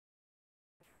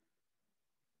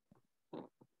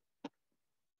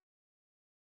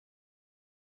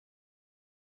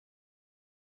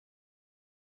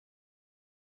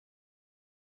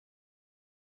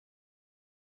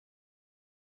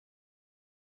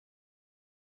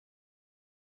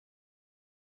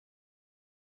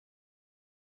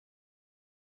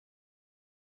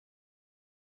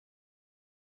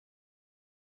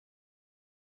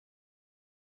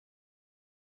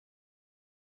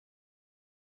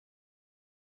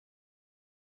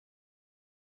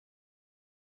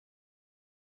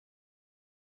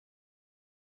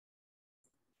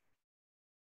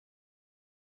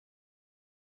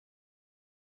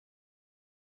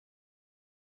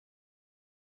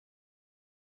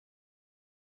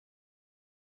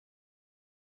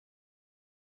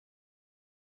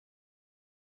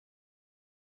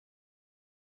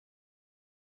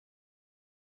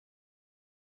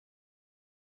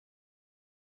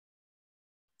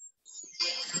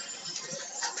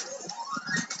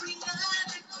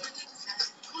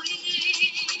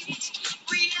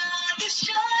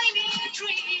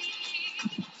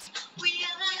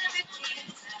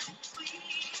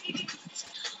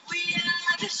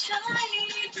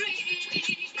shiny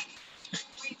dream.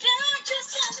 Without your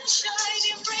sunshine,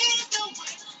 you breathe the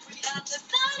wind. We have the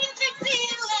scientific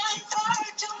seal and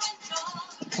hard to control.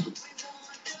 We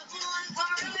want the whole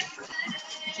horizon.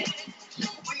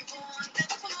 We want the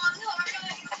whole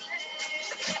horizon.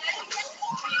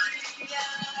 We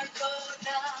are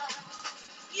golden.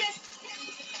 Yes,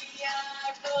 we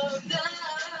are golden.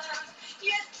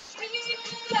 Yes, we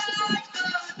are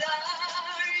golden.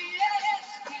 Yes,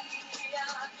 we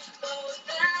are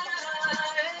golden.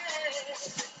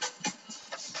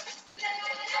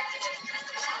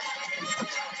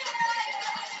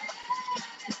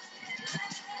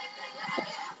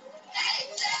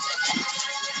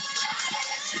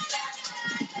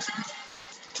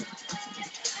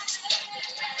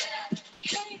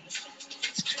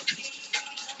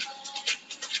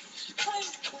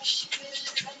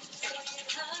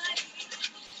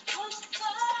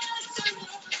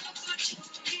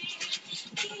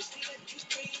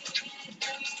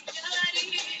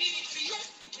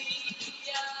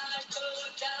 we are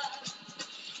golden.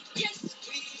 Yes,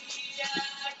 we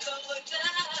are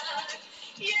golden.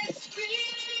 Yes, we are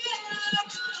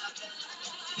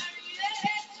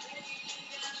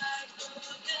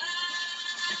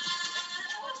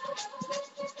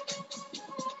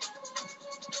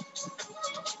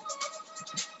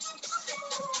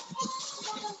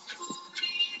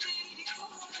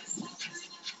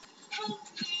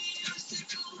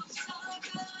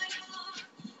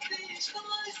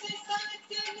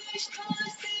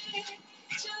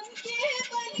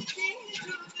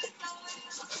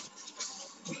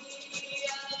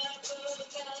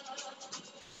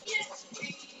Yes,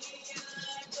 we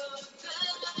are golden.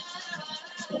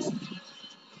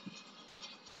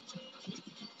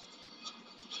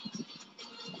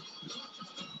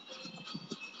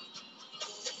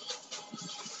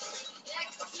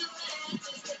 Excellence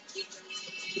is the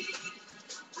key.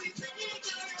 We make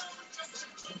our own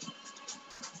destiny.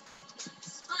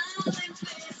 Smiling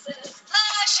faces,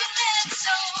 flashing and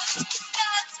souls.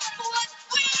 That's what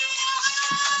we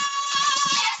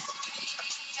are. Yes,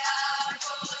 we are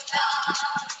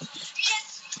golden.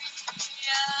 Yes, we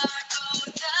are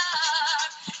golden.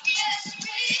 Yes,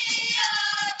 we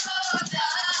are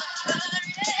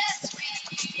golden. Yes,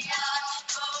 we are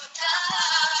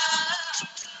golden.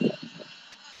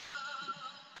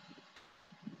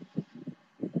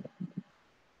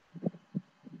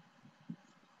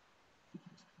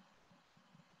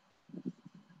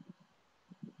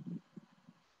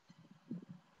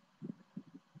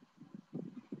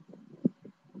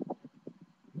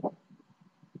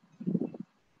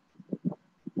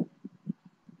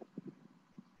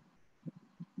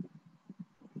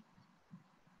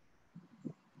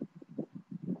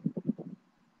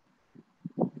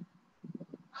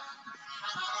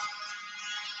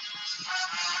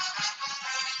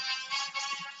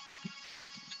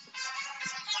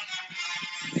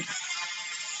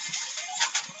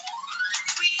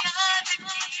 We are the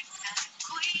kings and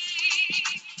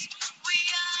queens. We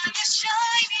are the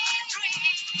shining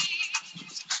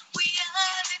dreams. We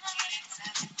are the kings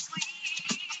and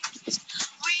queens.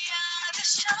 We are the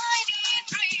shining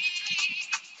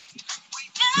dreams. We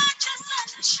got your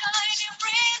sunshine and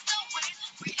breathe the wind.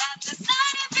 We have the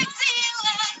scientific seal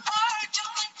and hard to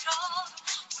control.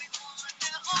 We want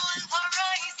the whole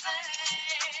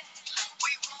horizon.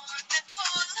 We want the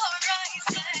whole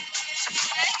horizon.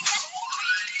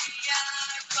 We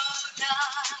are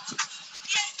golden.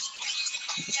 Yes,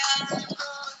 we are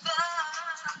golden.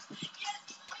 Yes,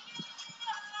 we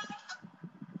are.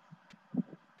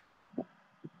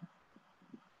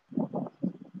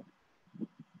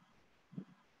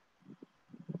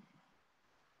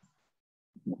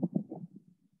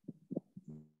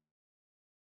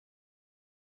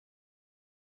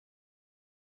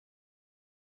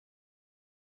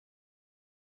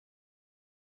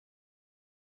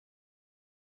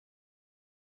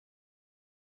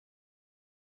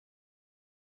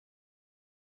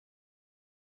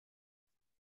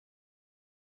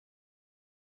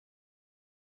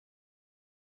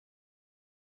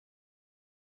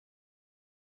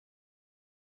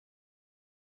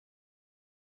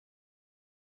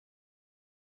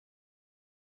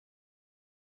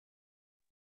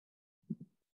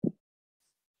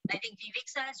 I think Vivek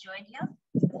has joined here.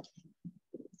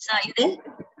 Sir, are you there?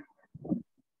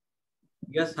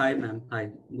 Yes, hi, ma'am. Hi,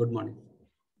 good morning.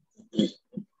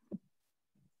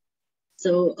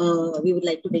 So we would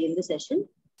like to begin the session.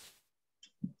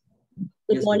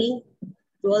 Good morning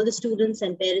to all the students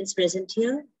and parents present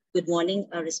here. Good morning,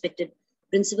 our respected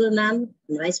principal ma'am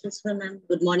and vice principal ma'am.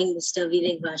 Good morning, Mr.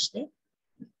 Vivek Vashne.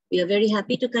 We are very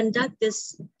happy to conduct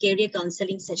this career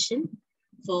counseling session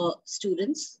for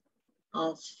students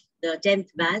of the 10th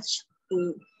batch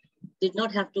who did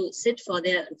not have to sit for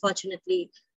their, unfortunately,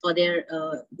 for their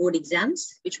board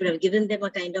exams, which would have given them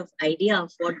a kind of idea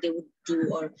of what they would do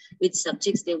or which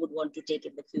subjects they would want to take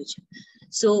in the future.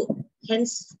 So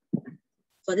hence,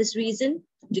 for this reason,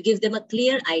 to give them a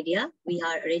clear idea, we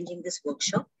are arranging this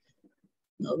workshop.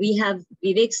 We have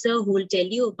Vivek sir who will tell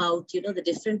you about, the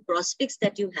different prospects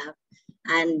that you have.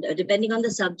 And depending on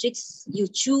the subjects you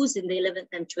choose in the 11th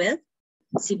and 12th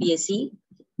CBSE,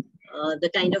 the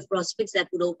kind of prospects that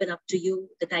would open up to you,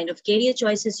 the kind of career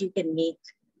choices you can make.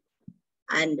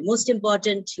 And most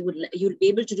important, you'll be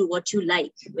able to do what you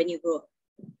like when you grow up.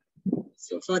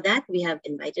 So for that, we have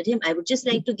invited him. I would just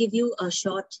like to give you a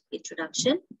short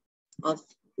introduction of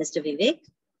Mr. Vivek.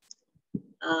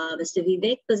 Mr.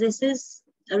 Vivek possesses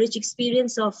a rich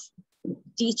experience of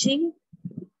teaching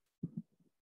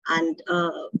and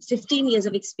 15 years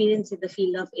of experience in the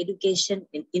field of education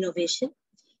and innovation.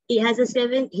 He has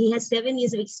 7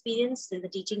 years of experience in the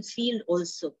teaching field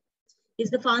also.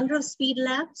 He's the founder of Speed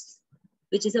Labs,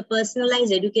 which is a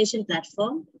personalized education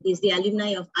platform. He's the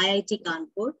alumni of IIT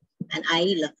Kanpur and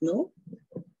IIT Lucknow.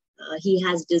 He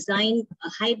has designed a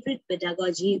hybrid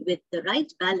pedagogy with the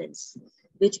right balance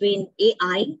between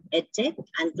AI, EdTech,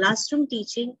 and classroom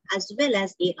teaching, as well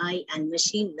as AI and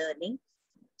machine learning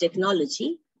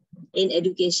technology in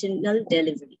educational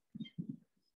delivery.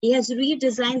 He has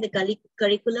redesigned the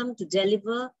curriculum to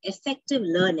deliver effective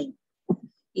learning.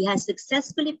 He has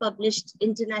successfully published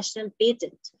international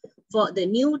patent for the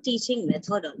new teaching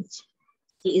methodology.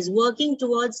 He is working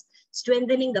towards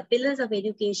strengthening the pillars of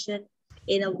education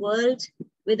in a world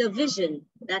with a vision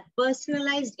that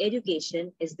personalized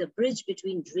education is the bridge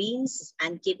between dreams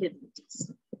and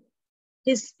capabilities.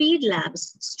 His Speed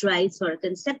Labs strives for a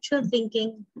conceptual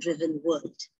thinking-driven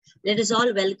world. Let us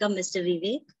all welcome Mr.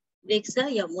 Vivek. Vivek sir,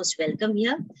 you're most welcome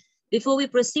here. Before we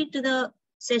proceed to the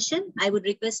session, I would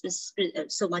request Ms.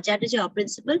 Soma Chatterjee, our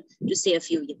principal, to say a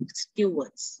few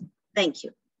words. Thank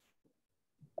you.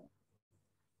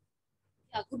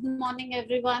 Yeah, good morning,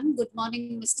 everyone. Good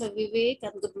morning, Mr. Vivek,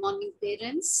 and good morning,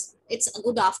 parents. It's a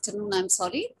good afternoon, I'm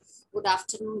sorry. Good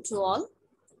afternoon to all.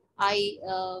 I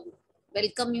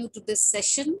welcome you to this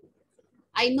session.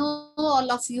 I know all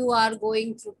of you are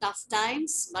going through tough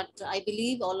times, but I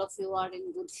believe all of you are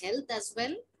in good health as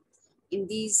well. In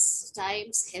these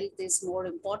times, health is more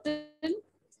important,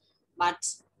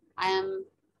 but I am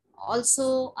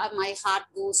also, my heart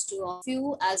goes to all of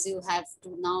you as you have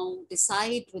to now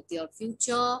decide with your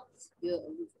future,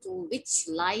 to which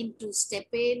line to step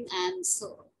in, and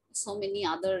so many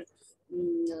other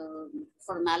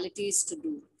formalities to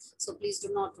do. So please do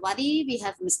not worry. We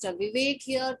have Mr. Vivek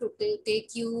here to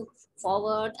take you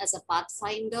forward as a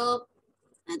pathfinder,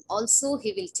 and also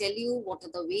he will tell you what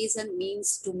are the ways and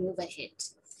means to move ahead.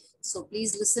 So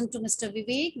please listen to Mr.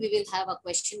 Vivek. We will have a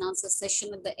question answer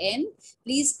session at the end.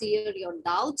 Please clear your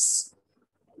doubts,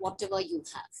 whatever you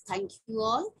have. Thank you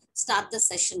all. Start the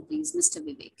session, please, Mr.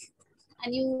 Vivek.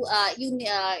 And you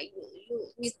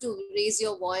need to raise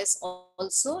your voice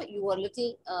also. You were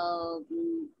little,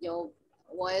 your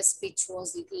voice pitch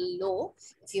was little low.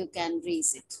 If you can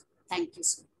raise it. Thank you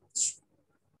so much.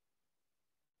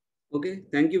 Okay,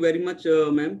 thank you very much,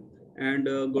 ma'am. And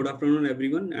good afternoon,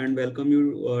 everyone, and welcome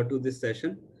you to this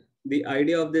session. The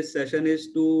idea of this session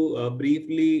is to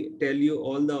briefly tell you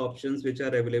all the options which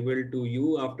are available to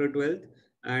you after 12th.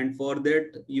 And for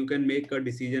that, you can make a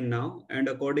decision now and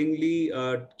accordingly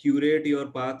curate your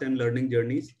path and learning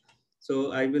journeys.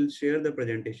 So I will share the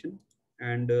presentation,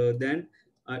 and then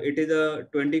it is a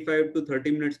 25 to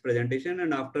 30 minutes presentation.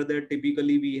 And after that,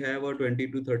 typically we have a 20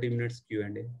 to 30 minutes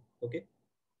Q&A. Okay.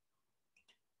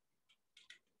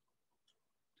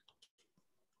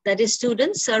 That is,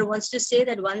 students, sir wants to say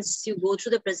that once you go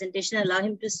through the presentation, allow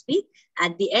him to speak.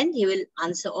 At the end, he will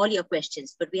answer all your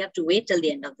questions, but we have to wait till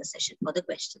the end of the session for the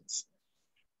questions.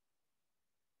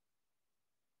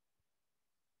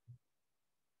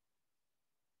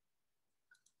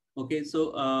 Okay,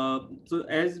 so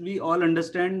as we all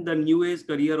understand, the new age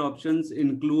career options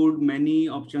include many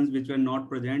options which were not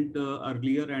present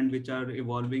earlier and which are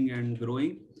evolving and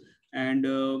growing. And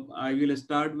I will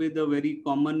start with the very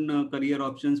common career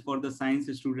options for the science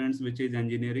students, which is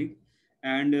engineering.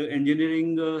 And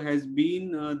engineering has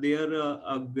been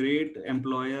a great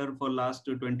employer for last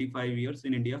 25 years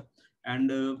in India. And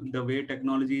the way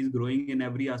technology is growing in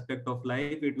every aspect of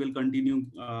life, it will continue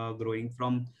growing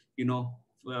from,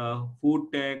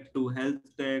 food tech to health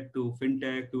tech to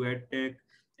fintech to ed tech.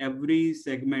 Every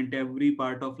segment, every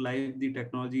part of life, the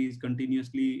technology is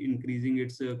continuously increasing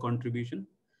its contribution.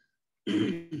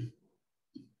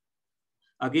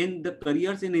 Again, the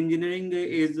careers in engineering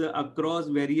is across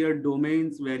various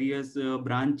domains, various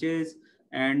branches,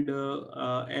 and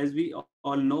as we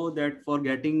all know that for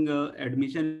getting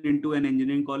admission into an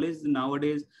engineering college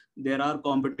nowadays, there are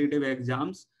competitive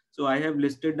exams. So I have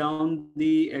listed down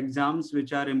the exams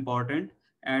which are important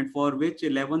and for which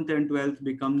 11th and 12th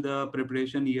become the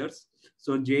preparation years.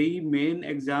 So JEE main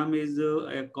exam is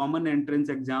a common entrance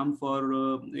exam for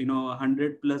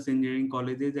 100 plus engineering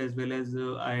colleges as well as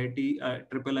IIT,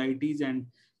 triple IITs and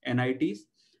NITs,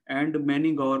 and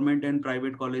many government and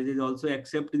private colleges also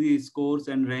accept the scores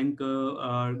and rank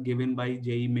given by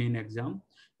JEE main exam.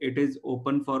 It is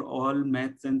open for all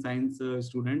maths and science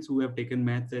students who have taken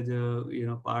maths as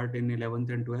a part in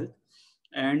 11th and 12th,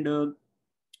 and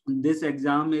this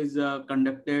exam is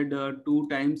conducted 2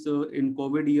 times. In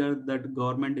COVID year, that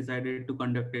government decided to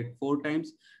conduct it 4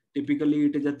 times. Typically,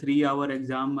 it is a 3-hour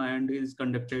exam and is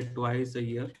conducted twice a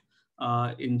year,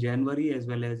 in January as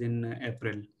well as in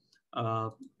April.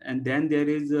 And then there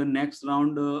is a next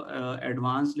round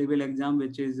advanced level exam,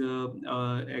 which is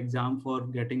exam for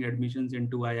getting admissions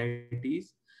into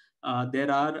IITs. There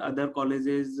are other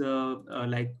colleges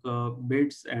like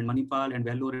BITS and Manipal and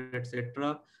Vellore,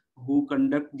 etc., who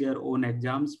conduct their own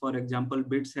exams. For example,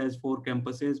 BITS has 4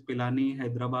 campuses: Pilani,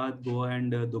 Hyderabad, Goa,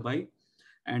 and Dubai,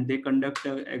 and they conduct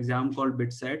an exam called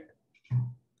BITSAT.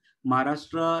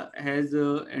 Maharashtra has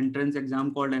an entrance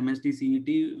exam called MST CET,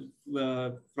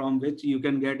 from which you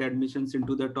can get admissions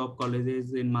into the top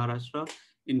colleges in Maharashtra,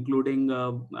 including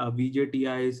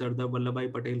VJTI, Sardar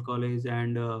Vallabhbhai Patel College,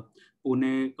 and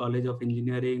Pune College of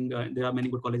Engineering. There are many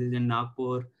good colleges in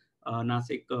Nagpur,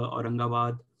 Nasik,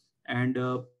 Aurangabad, and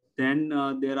then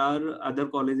there are other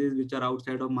colleges which are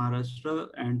outside of Maharashtra,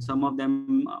 and some of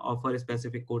them offer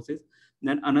specific courses.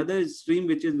 Then another stream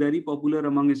which is very popular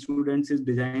among students is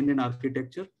design and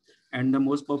architecture. And the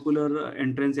most popular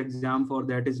entrance exam for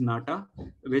that is NATA,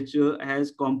 which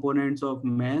has components of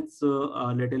maths,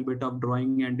 a little bit of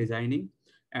drawing and designing,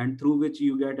 and through which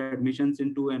you get admissions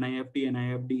into NIFT,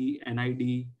 NIFD,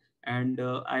 NID, and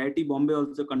IIT Bombay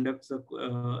also conducts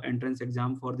a entrance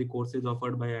exam for the courses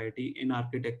offered by IIT in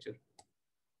architecture.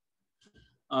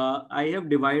 I have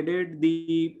divided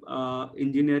the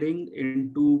engineering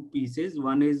into pieces.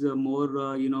 One is more,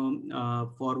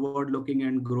 forward-looking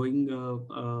and growing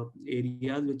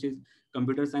areas, which is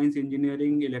computer science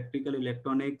engineering, electrical,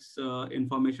 electronics,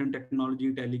 information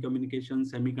technology,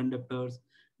 telecommunications, semiconductors,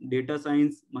 data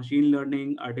science, machine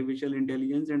learning, artificial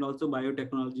intelligence, and also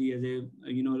biotechnology as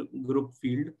a group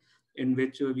field in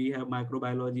which we have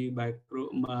microbiology,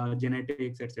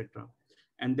 genetics, etc.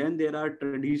 And then there are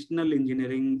traditional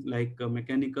engineering like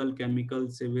mechanical, chemical,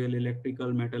 civil,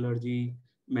 electrical, metallurgy,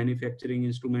 manufacturing,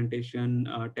 instrumentation,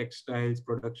 textiles,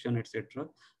 production, etc.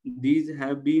 These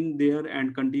have been there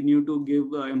and continue to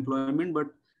give employment, but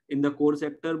in the core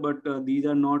sector, but these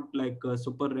are not like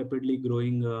super rapidly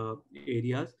growing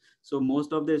areas. So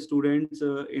most of the students,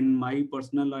 in my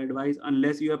personal advice,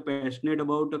 unless you are passionate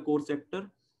about a core sector,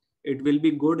 it will be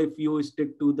good if you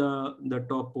stick to the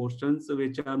top portions,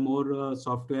 which are more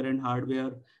software and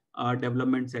hardware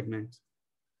development segments.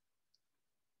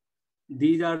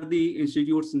 These are the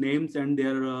institutes names and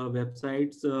their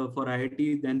websites for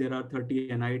IITs. Then there are 30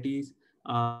 NITs,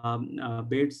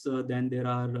 BITS. Then there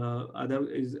are other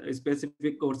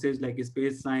specific courses like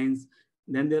space science.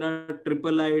 Then there are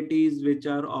triple IITs which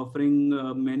are offering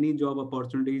many job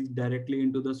opportunities directly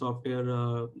into the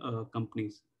software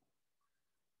companies.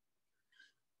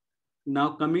 Now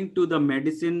coming to the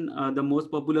medicine, the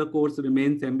most popular course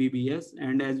remains MBBS.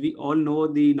 And as we all know,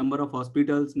 the number of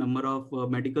hospitals, number of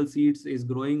medical seats is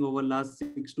growing over last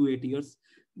 6 to 8 years,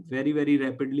 very, very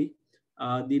rapidly.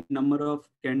 The number of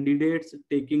candidates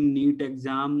taking NEET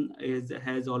exam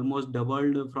has almost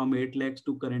doubled from 8 lakhs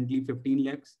to currently 15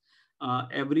 lakhs.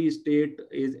 Every state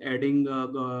is adding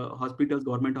hospitals,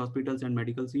 government hospitals and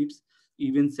medical seats.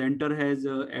 Even center has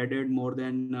added more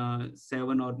than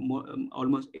 7 or more,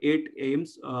 almost 8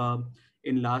 aims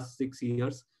in last 6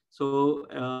 years. So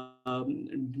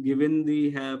given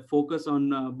the focus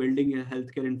on building a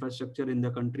healthcare infrastructure in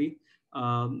the country,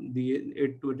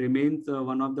 it remains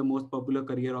one of the most popular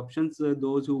career options,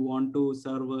 those who want to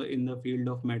serve in the field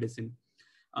of medicine.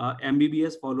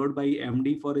 MBBS followed by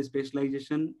MD for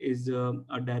specialization is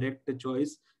a direct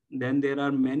choice. Then there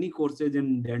are many courses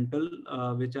in dental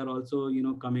which are also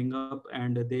coming up,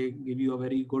 and they give you a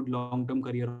very good long-term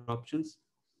career options.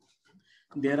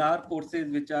 There are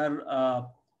courses which are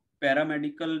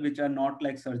paramedical, which are not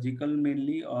like surgical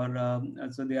mainly, or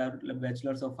so they are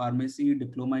bachelors of pharmacy,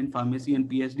 diploma in pharmacy,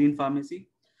 and PhD in pharmacy.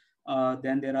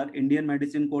 Then there are Indian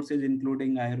medicine courses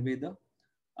including Ayurveda.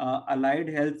 allied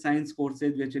health science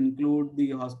courses, which include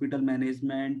the hospital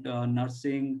management,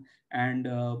 nursing, and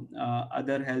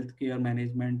other healthcare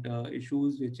management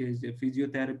issues, which is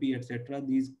physiotherapy, etc.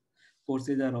 These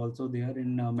courses are also there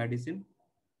in medicine.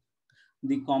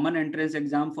 The common entrance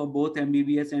exam for both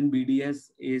MBBS and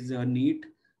BDS is NEET,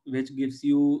 which gives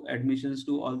you admissions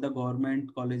to all the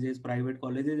government colleges, private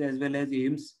colleges, as well as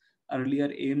AIMS.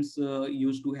 Earlier, AIMS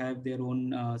used to have their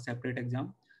own separate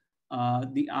exam.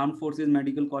 The Armed Forces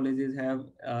Medical Colleges have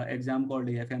exam called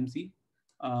AFMC,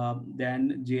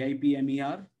 then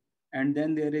JIPMER, and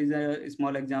then there is a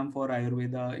small exam for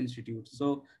Ayurveda Institute.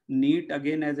 So NEET,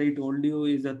 again, as I told you,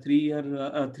 is a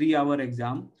 3-hour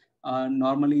exam.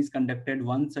 Normally is conducted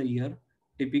once a year.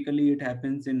 Typically, it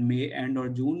happens in May and or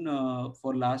June.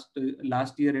 For last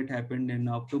year, it happened in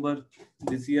October.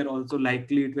 This year also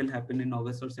likely it will happen in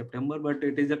August or September. But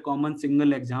it is a common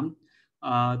single exam,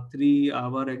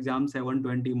 3-hour exam,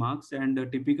 720 marks, and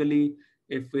typically,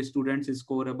 if students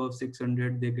score above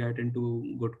 600, they get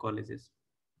into good colleges.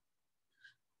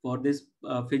 For this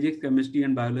physics, chemistry,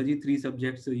 and biology, 3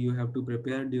 subjects you have to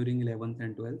prepare during 11th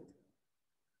and 12th.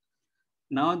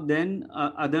 Now then,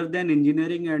 other than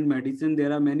engineering and medicine,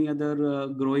 there are many other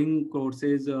growing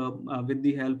courses with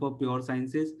the help of pure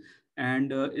sciences,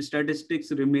 and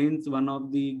statistics remains one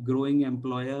of the growing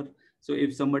employer. So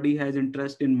if somebody has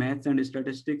interest in maths and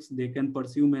statistics, they can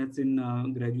pursue maths in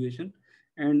graduation.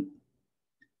 And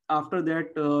after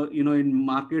that, in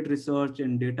market research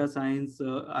and data science,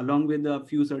 along with a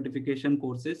few certification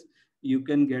courses, you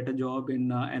can get a job in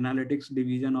analytics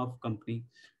division of company.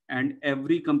 And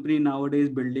every company nowadays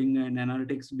building an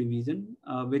analytics division,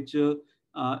 which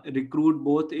recruit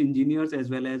both engineers as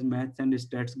well as maths and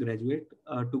stats graduate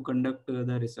to conduct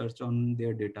the research on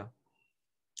their data.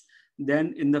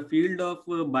 Then in the field of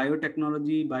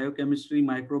biotechnology, biochemistry,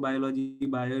 microbiology,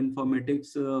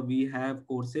 bioinformatics, we have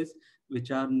courses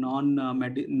which are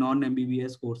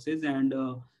non-MBBS courses, and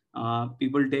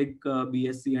people take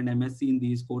BSc and MSc in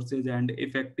these courses, and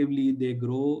effectively they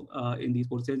grow in these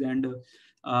courses, and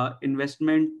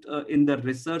investment in the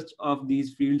research of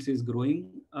these fields is growing.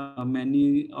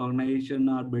 Many organizations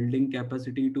are building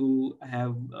capacity to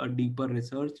have a deeper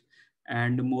research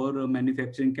and more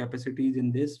manufacturing capacities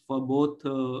in this for both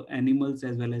animals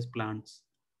as well as plants.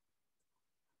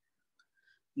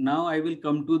 Now I will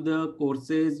come to the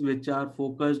courses which are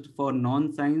focused for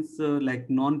non-science, like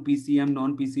non-PCM,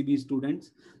 non-PCB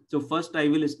students. So first I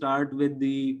will start with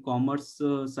the commerce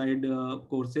side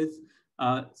courses.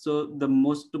 So the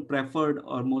most preferred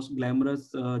or most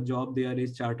glamorous job there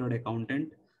is chartered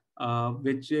accountant,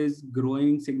 which is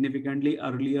growing significantly.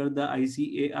 Earlier, the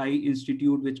ICAI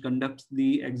Institute, which conducts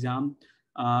the exam,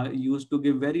 used to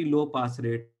give very low pass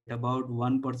rate, about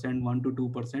 1%, 1 to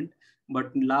 2%.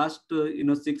 But last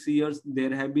 6 years,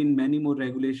 there have been many more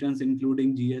regulations,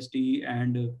 including GST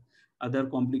and other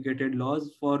complicated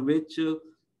laws, for which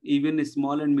even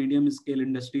small and medium scale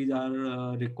industries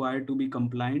are required to be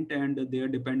compliant, and their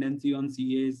dependency on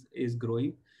CA is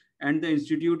growing. And the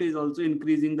institute is also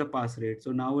increasing the pass rate.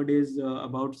 So nowadays,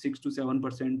 about 6 to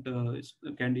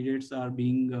 7% candidates are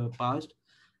being passed.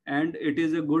 And it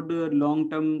is a good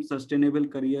long-term sustainable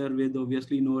career with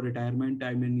obviously no retirement.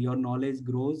 I mean, your knowledge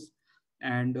grows,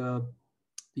 and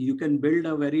you can build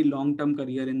a very long-term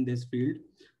career in this field.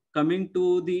 Coming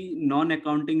to the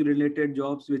non-accounting related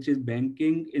jobs, which is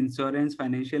banking, insurance,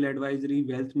 financial advisory,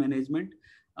 wealth management,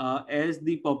 as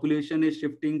the population is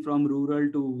shifting from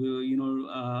rural to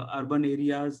urban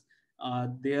areas,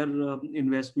 their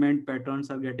investment patterns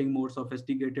are getting more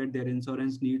sophisticated, their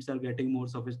insurance needs are getting more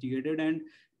sophisticated, and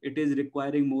it is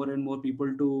requiring more and more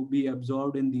people to be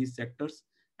absorbed in these sectors.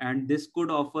 And this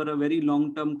could offer a very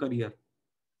long-term career.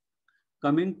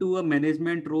 Coming to a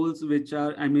management roles, which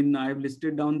are, I mean, I've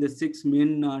listed down the 6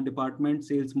 main departments: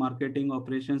 sales, marketing,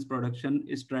 operations, production,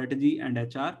 strategy, and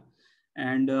HR.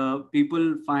 And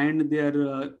people find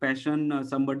their passion.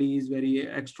 Somebody is very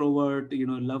extrovert,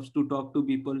 loves to talk to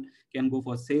people, can go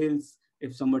for sales.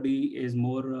 If somebody is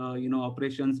more,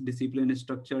 operations, discipline,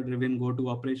 structure driven, go to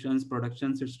operations,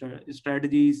 production,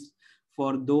 strategies.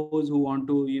 For those who want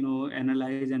to,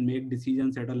 analyze and make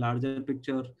decisions at a larger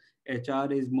picture.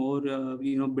 HR is more,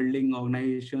 building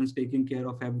organizations, taking care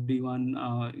of everyone,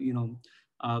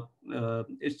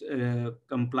 it's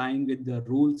complying with the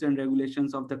rules and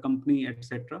regulations of the company,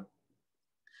 etc.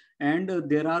 And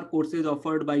there are courses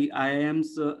offered by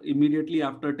IIMs immediately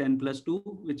after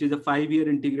 10+2, which is a 5-year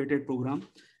integrated program.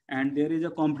 And there is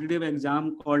a competitive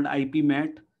exam called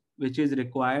IPMAT, which is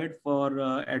required for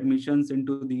admissions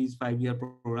into these 5-year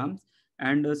programs.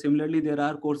 And similarly, there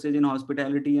are courses in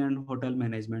hospitality and hotel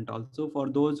management also for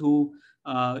those who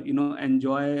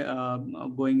enjoy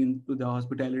going into the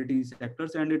hospitality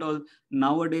sectors. And it all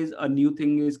nowadays a new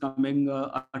thing is coming,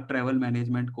 a travel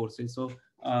management courses. So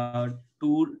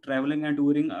tour traveling and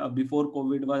touring before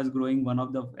COVID was growing one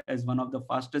of the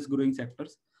fastest growing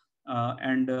sectors,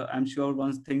 and I'm sure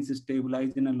once things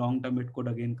stabilize in a long term, it could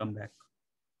again come back.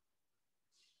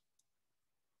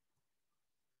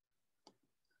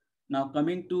 Now,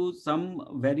 coming to some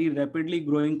very rapidly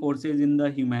growing courses in the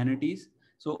humanities.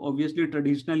 So obviously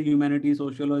traditional humanities,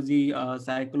 sociology,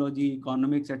 psychology,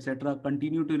 economics, etc.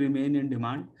 continue to remain in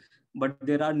demand. But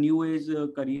there are new age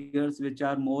careers which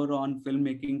are more on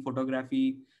filmmaking,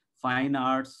 photography, fine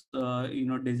arts,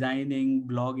 designing,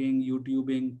 blogging,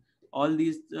 YouTubing. All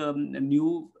these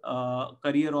new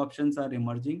career options are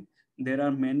emerging. There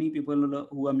are many people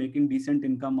who are making decent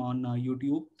income on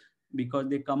YouTube because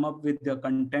they come up with the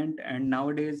content, and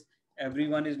nowadays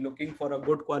everyone is looking for a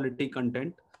good quality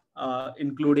content,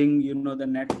 including the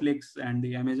Netflix and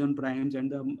the Amazon Primes and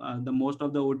the most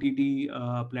of the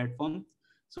OTT platforms.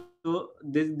 So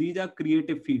these are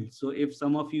creative fields. So if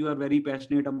some of you are very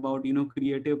passionate about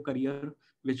creative career,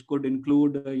 which could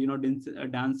include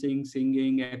dancing,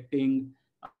 singing, acting,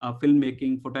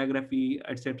 filmmaking, photography,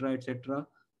 etc., etc.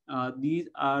 These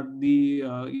are the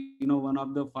one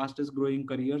of the fastest growing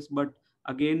careers. But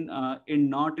again, in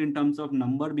not in terms of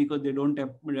number, because they don't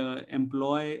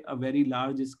employ a very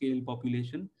large scale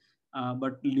population,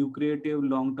 but lucrative,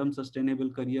 long term, sustainable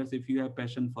careers if you have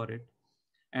passion for it.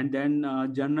 And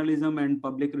then journalism and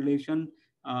public relation,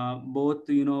 both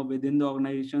within the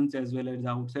organizations as well as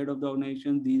outside of the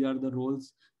organizations. These are the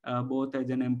roles, both as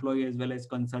an employee as well as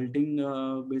consulting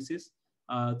basis.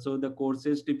 So the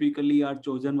courses typically are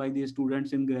chosen by the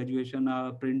students in graduation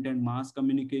are print and mass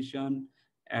communication,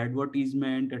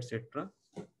 advertisement, etc.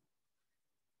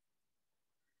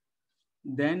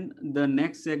 Then the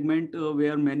next segment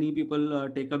where many people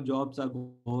take up jobs are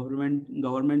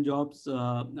government jobs,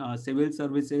 civil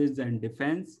services, and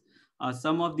defense.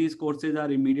 Some of these courses are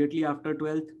immediately after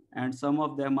 12th, and some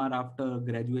of them are after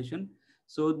graduation.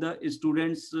 So the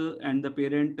students and the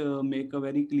parent make a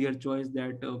very clear choice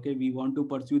that okay, we want to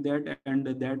pursue that, and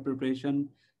that preparation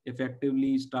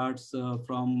effectively starts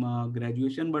from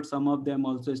graduation. But some of them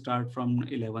also start from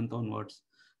 11th onwards.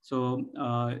 So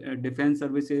defense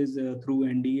services through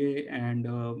NDA, and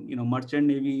merchant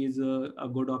navy is a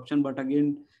good option. But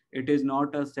again, it is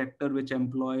not a sector which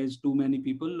employs too many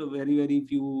people. Very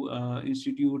few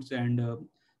institutes and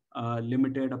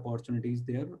limited opportunities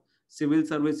there. Civil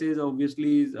services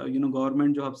obviously is,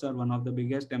 government jobs are one of the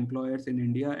biggest employers in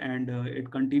India, and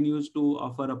it continues to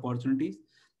offer opportunities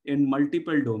in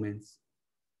multiple domains,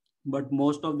 but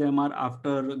most of them are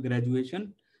after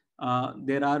graduation.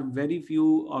 There are very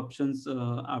few options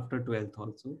after 12th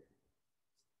also.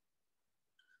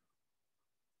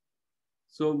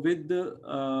 So with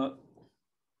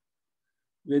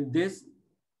this,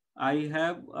 I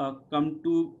have come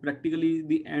to practically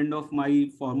the end of my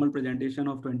formal presentation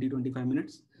of 20-25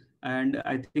 minutes. And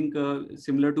I think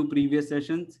similar to previous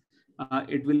sessions,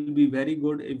 it will be very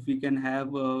good if we can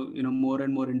have more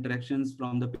and more interactions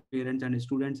from the parents and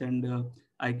students, and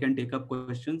I can take up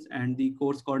questions, and the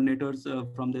course coordinators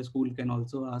from the school can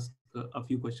also ask a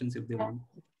few questions if they want.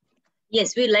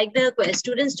 Yes, we like the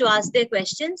students to ask their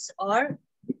questions, or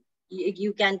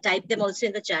you can type them also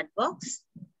in the chat box.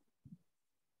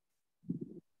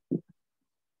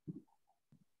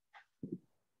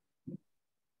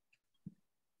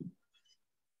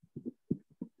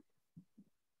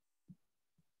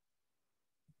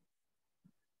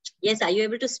 Yes, are you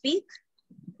able to speak?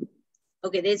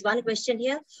 Okay, there's one question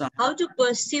here. How to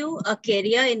pursue a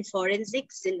career in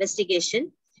forensics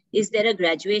investigation? Is there a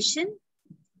graduation?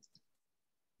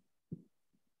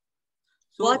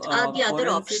 So, what are the other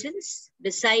options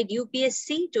beside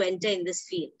UPSC to enter in this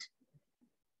field?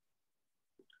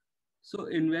 So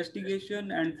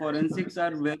investigation and forensics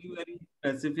are very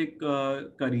specific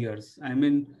careers. I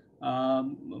mean,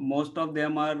 most of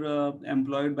them are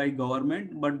employed by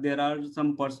government, but there are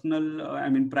some personal,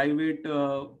 private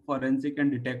forensic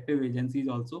and detective agencies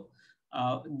also.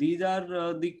 These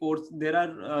are the course. There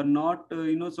are not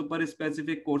super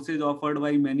specific courses offered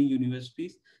by many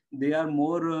universities. They are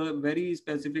more very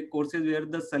specific courses where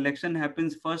the selection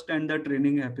happens first and the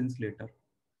training happens later.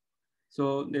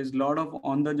 So there's a lot of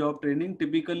on-the-job training.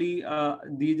 Typically,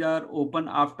 these are open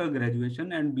after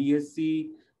graduation, and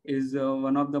BSc is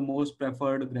one of the most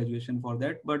preferred graduation for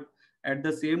that. But At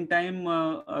the same time,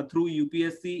 through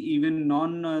UPSC, even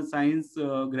non-science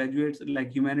graduates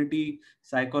like humanity,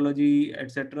 psychology,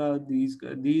 etc., these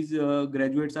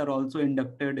graduates are also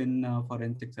inducted in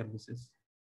forensic services.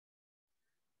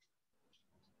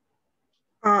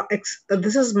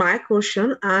 This is my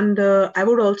question, and I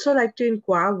would also like to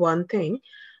inquire one thing.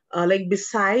 Like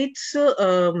besides,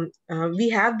 we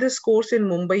have this course in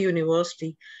Mumbai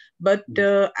University, but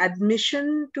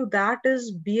admission to that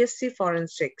is BSc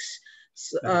Forensics.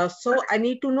 So I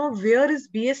need to know, where is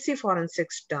BSc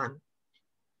Forensics done?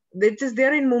 It is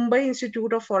there in Mumbai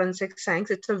Institute of Forensic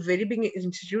Science. It's a very big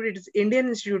institute. It is Indian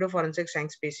Institute of Forensic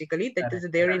Science, basically. That is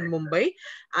there in Mumbai,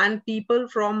 and people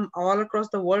from all across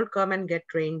the world come and get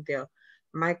trained there.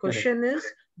 My question is,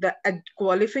 the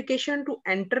qualification to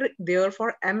enter there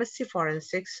for MSc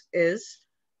Forensics is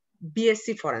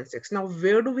BSc Forensics. Now,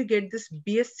 where do we get this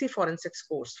BSc Forensics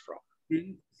course from?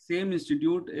 Same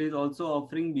institute is also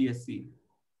offering BSc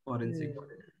Forensic.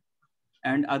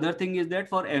 And other thing is that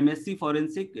for MSc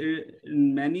Forensic,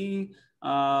 many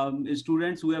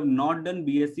students who have not done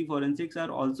BSc Forensics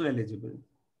are also eligible.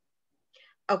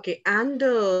 Okay, and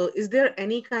is there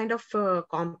any kind of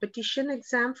competition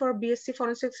exam for BSc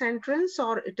Forensics entrance,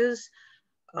 or it is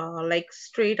like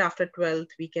straight after 12th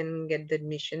we can get the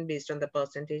admission based on the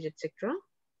percentage, etc.?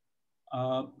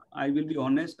 I will be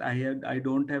honest, I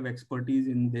don't have expertise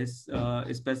in this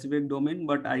specific domain,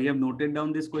 but I have noted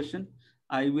down this question.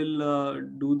 I will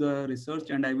do the research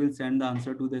and I will send the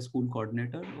answer to the school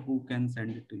coordinator who can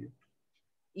send it to you.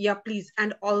 Yeah, please.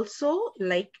 And also,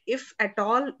 like, if at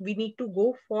all we need to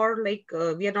go for, like,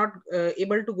 we are not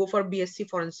able to go for BSc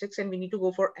Forensics and we need to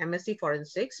go for MSc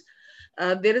Forensics,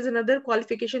 there is another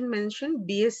qualification mentioned,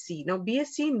 BSc. Now,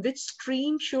 BSc in which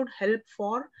stream should help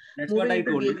for moving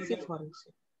into BSc Forensics?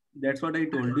 That's what I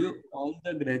told you. All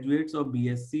the graduates of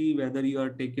BSc, whether you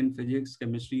are taking physics,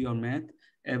 chemistry, or math,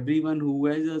 everyone who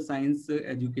has a science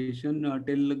education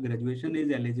till graduation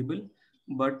is eligible.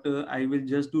 But I will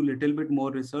just do little bit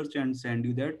more research and send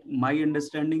you that. My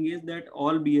understanding is that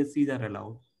all BScs are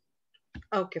allowed.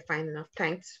 Okay, fine enough.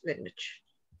 Thanks very much.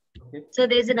 Okay. So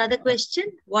there's another question.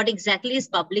 What exactly is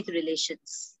public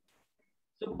relations?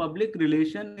 So public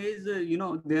relation is,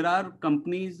 there are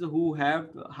companies who have,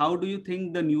 how do you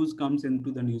think the news comes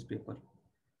into the newspaper?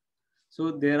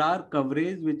 So there are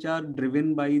coverage which are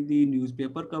driven by the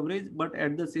newspaper coverage, but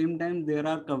at the same time, there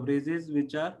are coverages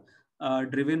which are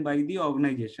driven by the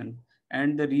organization.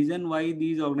 And the reason why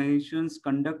these organizations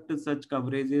conduct such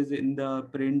coverages in the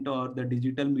print or the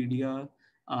digital media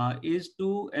is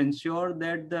to ensure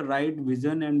that the right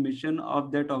vision and mission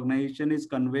of that organization is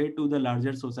conveyed to the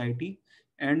larger society,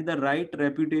 and the right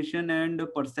reputation and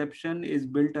perception is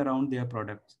built around their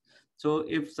products. So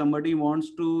if somebody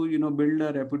wants to build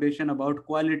a reputation about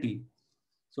quality,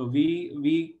 so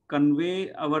we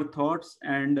convey our thoughts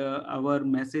and our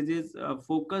messages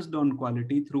focused on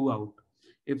quality throughout.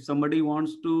 If somebody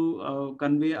wants to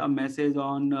convey a message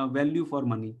on value for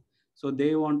money, so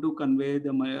they want to convey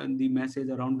the message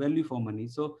around value for money.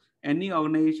 So any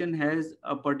organization has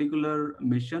a particular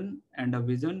mission and a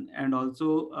vision, and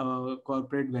also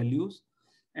corporate values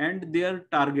and their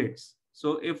targets.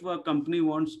 So if a company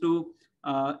wants to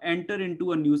enter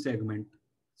into a new segment,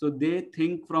 so they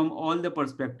think from all the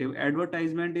perspective.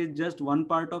 Advertisement is just one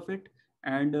part of it,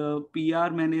 and PR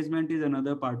management is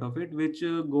another part of it, which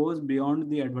goes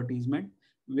beyond the advertisement,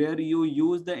 where you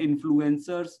use the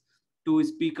influencers to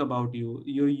speak about you.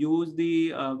 You use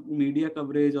the media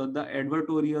coverage or the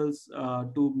advertorials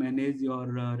to manage your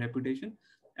reputation.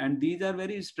 And these are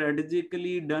very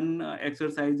strategically done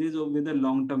exercises with a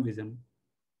long-term vision.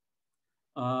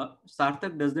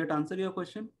 Sarthak, does that answer your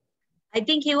question? I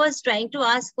think he was trying to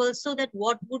ask also that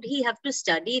what would he have to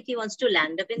study if he wants to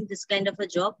land up in this kind of a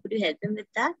job? Could you help him with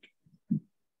that?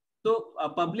 So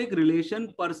public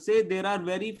relation per se, there are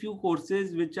very few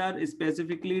courses which are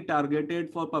specifically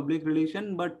targeted for public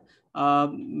relation, but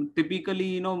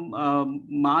typically,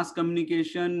 mass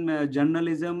communication,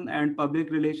 journalism and public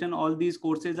relation, all these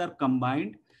courses are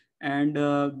combined. And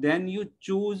then you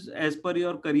choose as per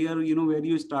your career, where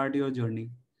you start your journey.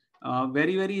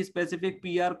 Very, very specific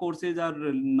PR courses are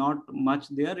not much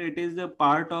there. It is a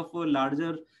part of a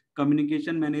larger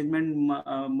communication management,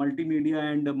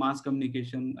 multimedia and mass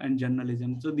communication and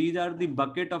journalism. So these are the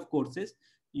bucket of courses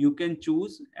you can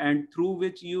choose, and through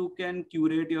which you can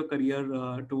curate your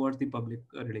career towards the public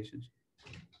relationship.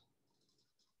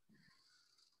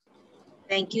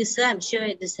 Thank you, sir. I'm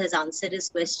sure this has answered his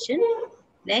question.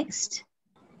 Next.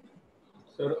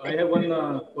 Sir, I have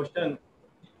one question.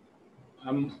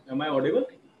 Am I audible?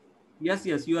 Yes,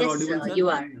 you are audible, sir. You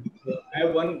are. I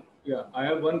have one Yeah, I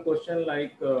have one question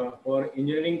like for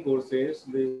engineering courses,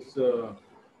 this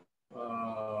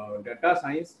data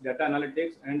science, data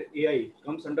analytics, and AI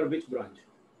comes under which branch?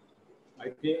 I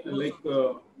think like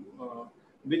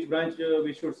which branch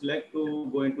we should select to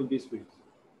go into these fields.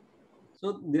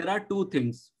 So there are two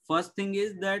things. First thing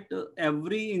is that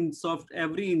every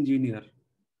engineer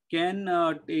can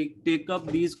take up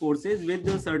these courses with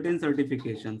the certain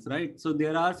certifications, right? So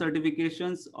there are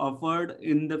certifications offered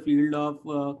in the field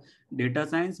of data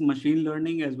science, machine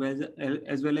learning, as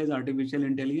well as artificial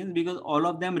intelligence, because all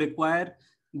of them require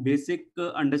basic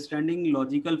understanding,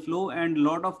 logical flow, and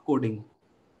lot of coding.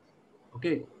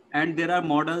 Okay, and there are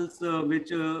models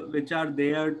which are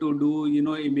there to do,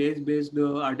 image based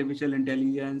artificial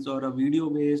intelligence, or a video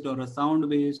based, or a sound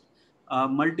based.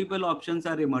 Multiple options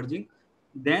are emerging.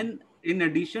 Then in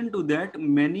addition to that,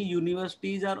 many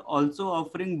universities are also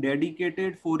offering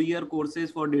dedicated 4-year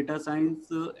courses for data science,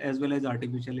 as well as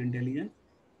artificial intelligence,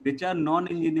 which are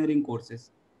non-engineering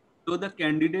courses. So the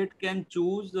candidate can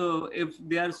choose, if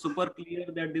they are super clear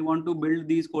that they want to build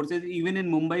these courses. Even in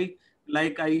Mumbai,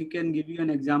 like I can give you an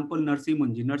example, Narsi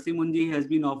Munji. Narsi Munji has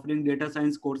been offering data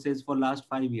science courses for last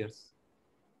 5 years.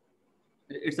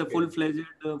 It's a Okay. full-fledged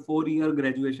 4-year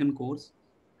graduation course.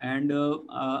 And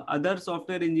other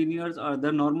software engineers,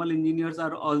 other normal engineers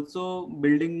are also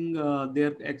building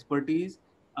their expertise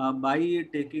by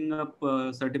taking up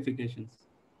certifications.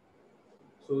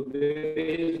 So there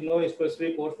is no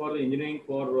specific course for the engineering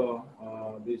for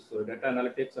this data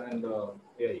analytics and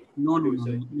AI, No, no, no, artificial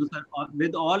no, no, intelligence. sir.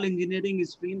 With all engineering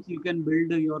streams, you can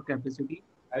build your capacity.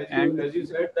 And As you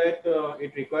said that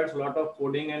it requires a lot of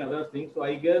coding and other things. So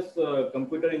I guess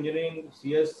computer engineering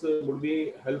CS would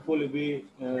be helpful if we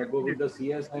go with the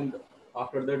definitely, CS, and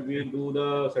after that we do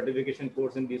the certification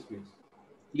course in these fields.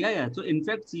 yeah, yeah. So in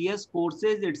fact, CS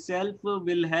courses itself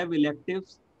will have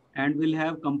electives and will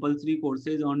have compulsory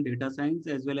courses on data science,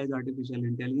 as well as artificial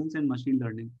intelligence and machine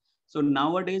learning. So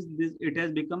nowadays, it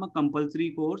has become a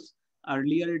compulsory course.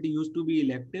 Earlier, it used to be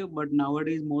elective, but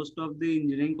nowadays, most of the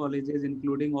engineering colleges,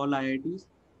 including all IITs,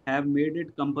 have made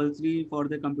it compulsory for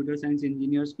the computer science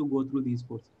engineers to go through these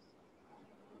courses.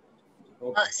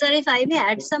 Okay. Sir, if I may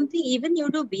add something, even you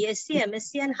do BSc,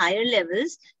 MSc and higher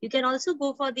levels, you can also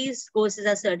go for these courses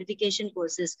as certification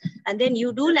courses. And then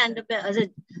you do land up as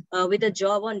with a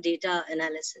job on data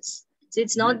analysis. So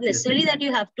it's not Yes, yes. necessarily that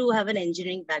you have to have an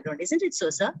engineering background, isn't it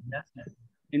so, sir? Yes, yes.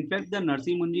 In fact, the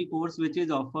Narsi Munji course which is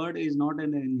offered is not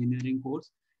an engineering course.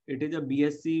 It is a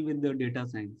BSc with the data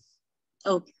science.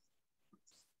 Okay.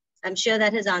 I'm sure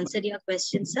that has answered your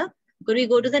question, sir. Could we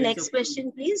go to the It's next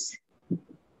question, please?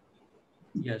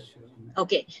 Yes, sure.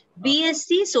 Okay.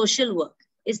 BSc social work.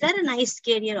 Is that a nice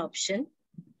career option?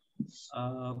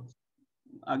 Uh,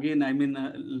 Again, I mean,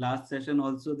 last session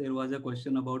also there was a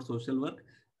question about social work.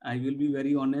 I will be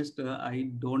very honest,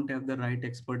 I don't have the right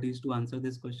expertise to answer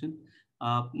this question.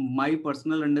 My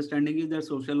personal understanding is that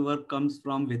social work comes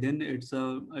from within. It's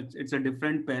a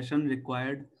different passion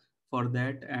required for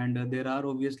that, and there are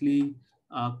obviously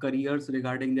careers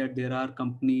regarding that. There are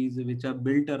companies which are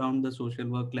built around the social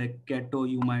work, like Cato,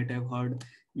 you might have heard,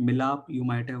 Milap, you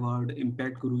might have heard,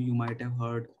 Impact Guru, you might have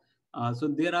heard. So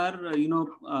there are,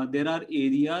 there are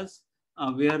areas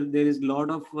where there is a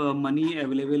lot of money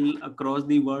available across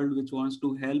the world, which wants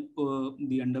to help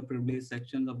the underprivileged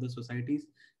sections of the societies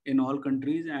in all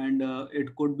countries, and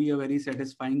it could be a very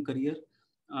satisfying career.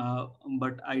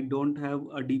 But I don't have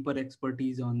a deeper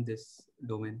expertise on this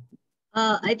domain.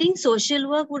 I think social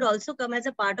work would also come as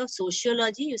a part of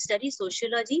sociology. You study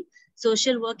sociology,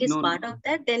 social work is No, part of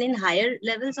that. Then in higher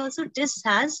levels also, TIS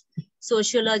has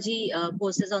sociology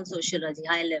courses on sociology,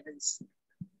 higher levels.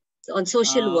 On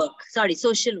social uh, work, sorry,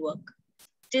 social work.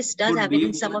 TIS does could have it be,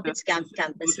 in some but of its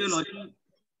campuses. sociology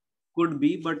could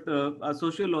be, but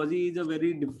sociology is a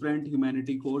very different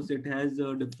humanity course. It has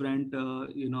different,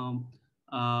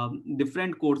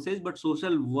 different courses. But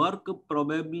social work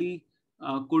probably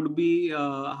could be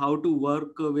how to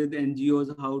work with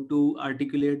NGOs, how to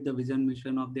articulate the vision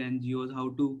mission of the NGOs, how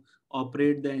to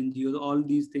operate the NGOs, all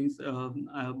these things.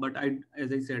 But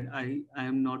as I said, I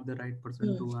am not the right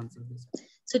person to answer this.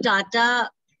 So Tata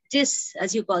TIS,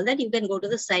 as you call that, you can go to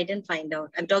the site and find out.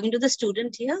 I'm talking to the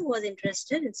student here who was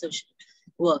interested in social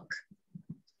work.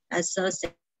 As Sir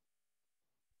said.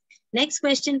 Next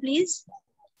question, please.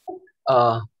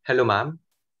 Hello, ma'am.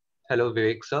 Hello,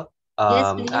 Vivek, sir.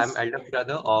 Yes, please. I'm elder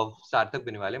brother of Sarthak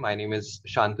Biniwale. My name is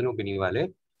Shantanu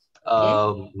Biniwale.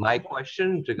 Okay. My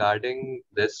question regarding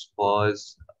this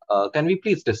was, can we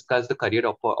please discuss the career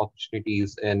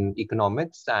opportunities in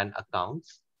economics and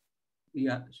accounts?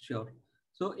 Yeah, sure.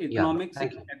 So Yeah, economics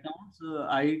and thank you. accounts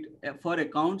For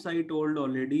accounts, I told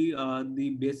already,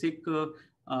 the basic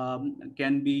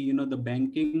can be, the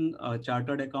banking,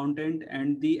 chartered accountant,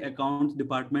 and the accounts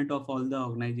department of all the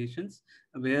organizations,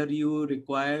 where you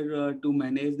require to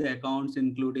manage the accounts,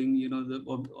 including,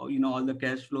 all the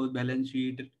cash flows, balance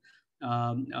sheet,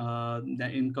 the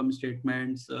income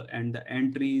statements, and the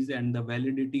entries, and the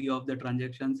validity of the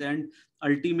transactions, and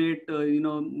ultimate,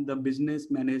 the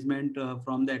business management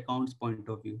from the accounts point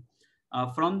of view.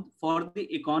 From For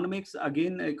the economics,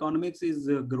 again, economics is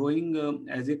growing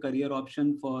as a career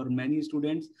option for many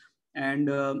students, and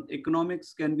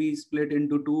economics can be split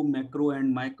into two, macro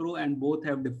and micro, and both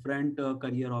have different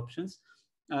career options.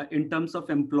 In terms of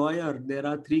employer, there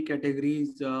are three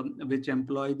categories which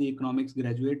employ the economics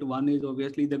graduate. One is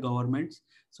obviously the governments.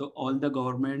 So all the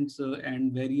governments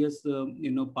and various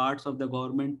parts of the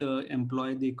government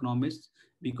employ the economists,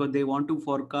 because they want to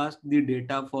forecast the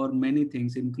data for many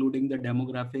things, including the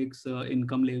demographics,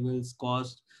 income levels,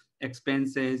 cost,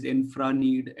 expenses, infra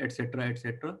need, etc.,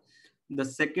 etc. The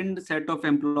second set of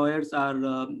employers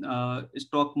are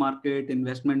stock market,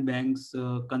 investment banks,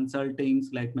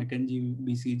 consultings like McKinsey,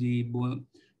 BCG,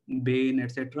 Bain,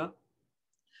 etc.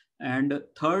 And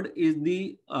third is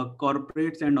the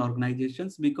corporates and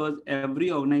organizations, because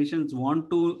every organizations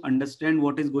want to understand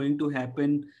what is going to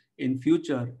happen in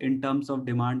future in terms of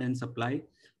demand and supply.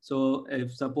 So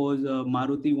if suppose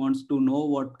Maruti wants to know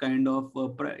what kind of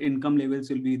income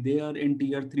levels will be there in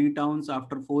tier 3 towns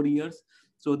after 4 years,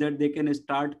 so that they can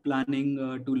start planning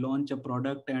to launch a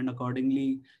product and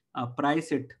accordingly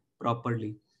price it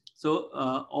properly. So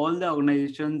all the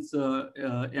organizations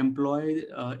employ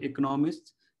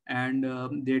economists, and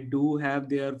they do have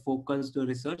their focused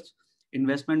research.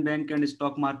 Investment bank and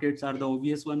stock markets are the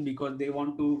obvious one, because they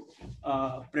want to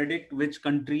predict which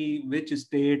country, which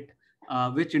state,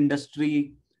 which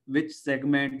industry, which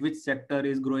segment, which sector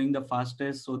is growing the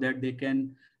fastest, so that they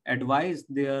can advise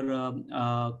their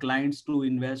clients to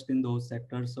invest in those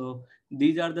sectors. So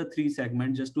these are the three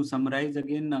segments. Just to summarize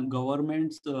again,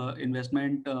 governments,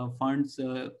 investment funds,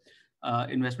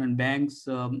 investment banks,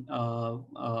 other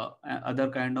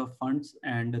kind of funds,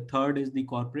 and the third is the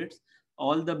corporates.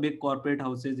 All the big corporate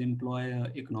houses employ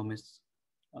economists.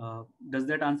 Does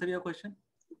that answer your question?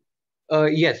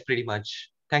 Yes, pretty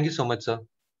much. Thank you so much, sir.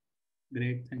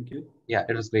 Great, thank you. Yeah,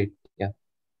 it was great. Yeah.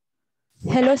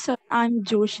 Hello, sir. I'm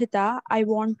Joshita. I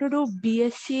want to do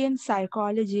BSc in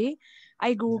psychology.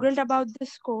 I googled about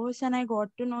this course and I got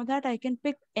to know that I can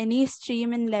pick any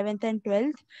stream in 11th and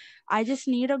 12th. I just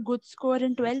need a good score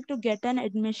in 12th to get an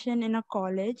admission in a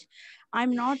college.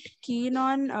 I'm not keen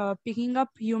on picking up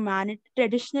humanity.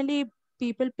 Traditionally,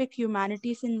 people pick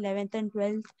humanities in 11th and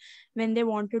 12th when they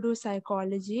want to do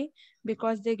psychology,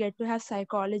 because they get to have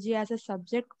psychology as a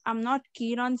subject. I'm not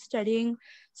keen on studying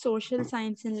social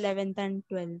science in 11th and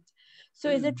 12th. So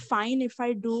is it fine if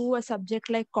I do a subject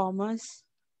like commerce?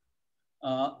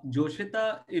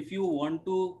 Joshita, if you want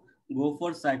to go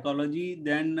for psychology,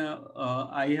 then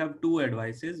I have two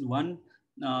advices. One,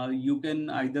 you can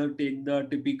either take the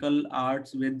typical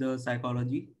arts with the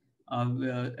psychology,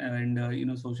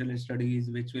 and social studies,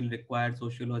 which will require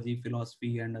sociology,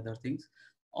 philosophy, and other things.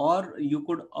 Or you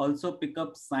could also pick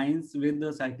up science with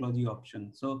the psychology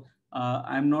option. So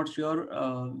I'm not sure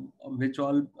which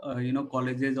all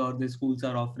colleges or the schools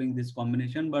are offering this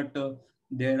combination, but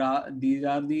these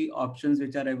are the options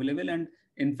which are available. And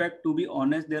in fact, to be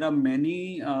honest, there are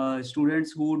many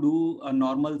students who do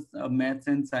normal maths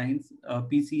and science,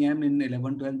 PCM in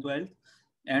 11, 12, 12,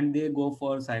 and they go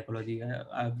for psychology.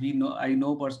 I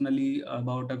know personally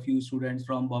about a few students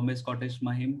from Bombay Scottish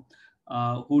Mahim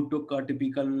who took a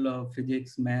typical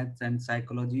physics, maths, and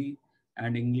psychology,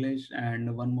 and English,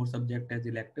 and one more subject as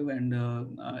elective, and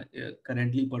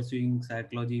currently pursuing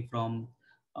psychology from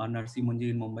Narsi Munji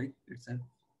in Mumbai itself.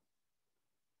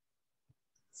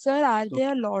 Sir, are So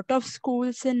there a lot of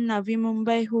schools in Navi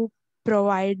Mumbai who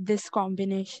provide this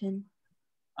combination?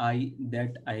 I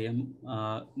am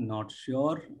not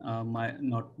sure,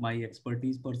 not my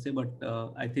expertise per se, but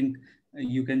I think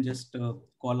you can just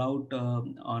call out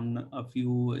on a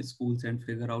few schools and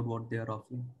figure out what they are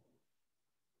offering.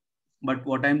 But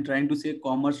what I'm trying to say,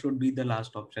 commerce should be the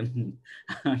last option.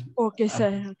 Okay, I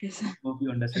sir. Okay, sir. hope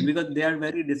you understand, because they are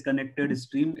very disconnected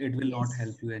stream. It will not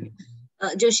help you any.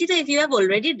 Joshita, if you have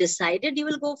already decided you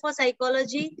will go for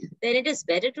psychology, then it is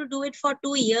better to do it for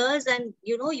 2 years, and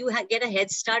you get a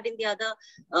head start in the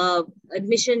other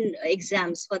admission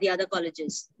exams for the other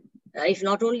colleges, if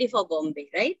not only for Bombay,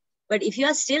 right? But if you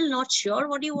are still not sure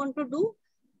what you want to do,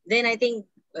 then I think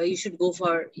you should go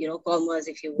for commerce.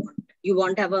 If you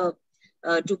want to have a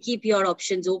to keep your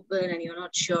options open and you're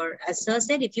not sure. As sir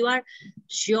said, if you are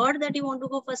sure that you want to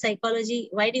go for psychology,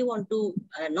 why do you want to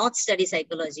not study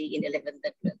psychology in 11th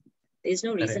and 12th? There's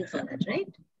no reason for that, right?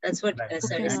 That's what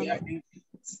sir Okay, is ma'am. saying.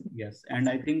 Yes, and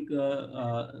I think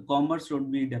commerce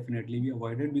should be definitely be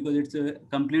avoided because it's a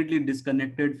completely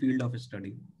disconnected field of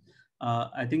study.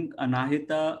 I think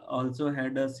Anahita also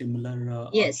had a similar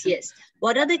Yes, option. yes.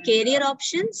 What are the career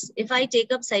options if I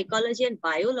take up psychology and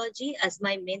biology as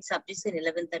my main subjects in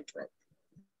 11th and 12th?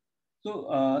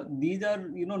 So these are,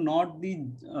 not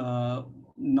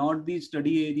the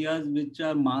study areas which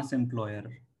are mass employer.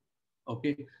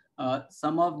 Okay,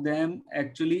 some of them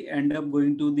actually end up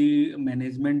going to the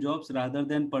management jobs rather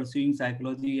than pursuing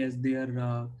psychology as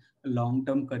their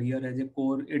long-term career as a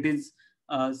core. It is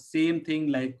same thing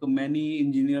like many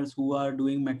engineers who are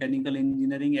doing mechanical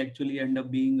engineering actually end up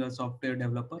being a software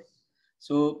developer.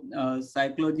 So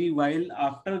psychology, while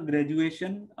after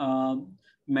graduation,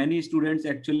 many students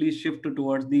actually shift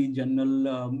towards the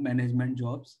general management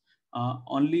jobs.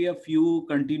 Only a few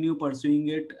continue pursuing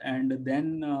it, and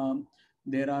then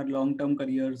there are long-term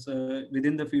careers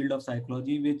within the field of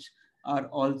psychology, which are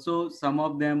also, some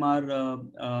of them are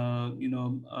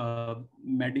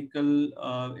medical,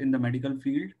 in the medical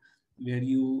field, where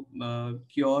you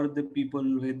cure the people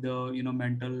with the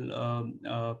mental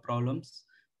problems,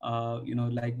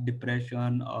 like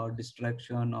depression or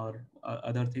distraction or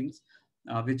other things,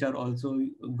 which are also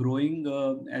growing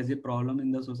as a problem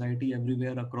in the society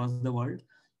everywhere across the world.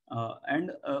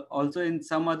 And also in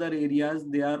some other areas,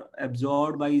 they are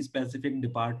absorbed by specific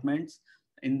departments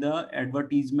in the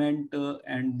advertisement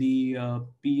and the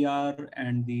PR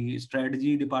and the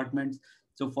strategy departments.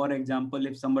 So, for example,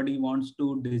 if somebody wants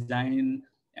to design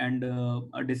and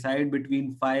decide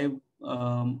between five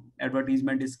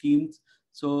advertisement schemes,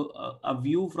 so a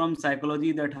view from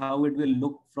psychology that how it will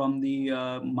look from the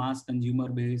mass consumer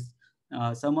base.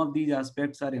 Some of these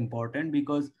aspects are important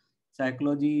because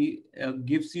psychology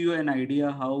gives you an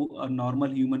idea how a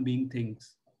normal human being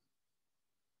thinks.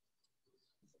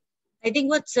 I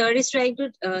think what sir is trying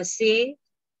to say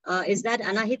is that,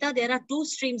 Anahita, there are two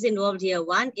streams involved here.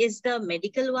 One is the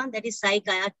medical one, that is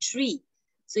psychiatry.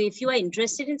 So if you are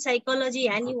interested in psychology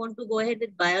and you want to go ahead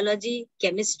with biology,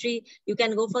 chemistry, you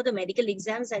can go for the medical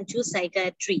exams and choose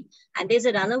psychiatry. And there's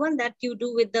another one that you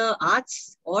do with the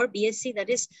arts or BSc, that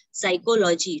is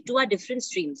psychology. Two are different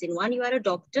streams. In one, you are a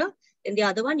doctor. In the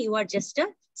other one, you are just a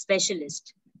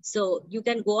specialist. So you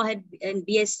can go ahead and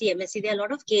BSc, MSc. There are a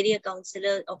lot of career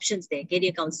counselor options there,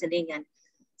 career counseling and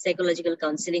psychological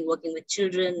counseling, working with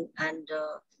children, and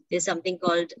there's something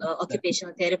called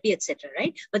occupational therapy, etc.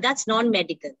 Right? But that's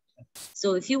non-medical.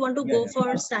 So if you want to go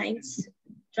for science,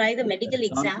 try the medical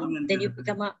exam, then you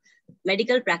become a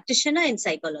medical practitioner in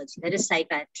psychology. That is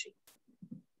psychiatry.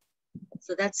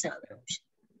 So that's another option.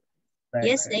 Right,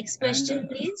 yes, right. Next question,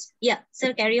 please. Yeah,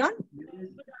 sir, carry on.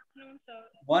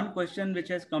 One question which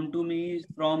has come to me is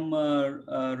from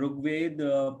Rugved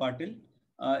Patil.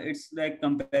 It's like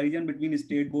comparison between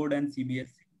state board and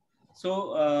CBSE.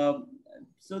 So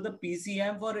the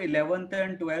PCM for 11th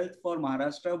and 12th for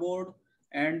Maharashtra board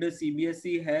and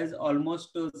CBSE has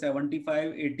almost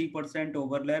 75-80%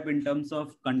 overlap in terms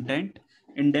of content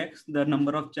index. The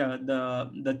number of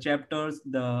the chapters,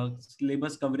 the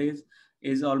syllabus coverage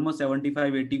is almost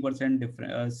 75-80%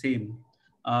 different, same.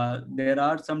 There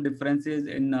are some differences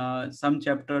in some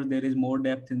chapters. There is more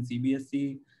depth in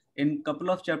CBSE. In couple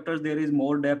of chapters, there is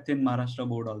more depth in Maharashtra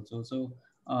board also. So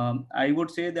I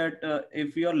would say that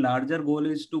if your larger goal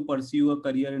is to pursue a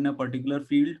career in a particular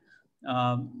field,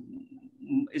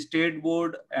 state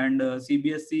board and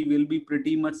CBSE will be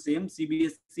pretty much same.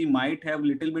 CBSE might have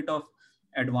little bit of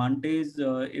advantage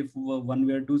if one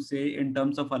were to say in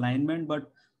terms of alignment,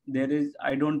 but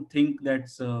I don't think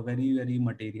that's very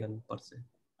material per se.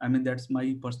 I mean, that's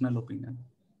my personal opinion.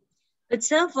 But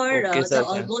sir, for Okay, sir,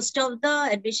 most of the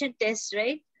admission tests,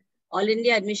 right? All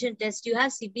India admission test, you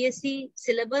have CBSE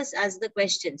syllabus as the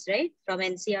questions, right? From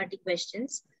NCERT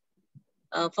questions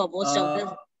for most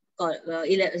of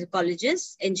the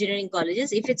colleges, engineering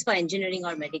colleges, if it's for engineering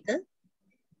or medical.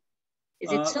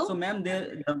 Is it so? So ma'am,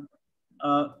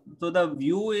 so the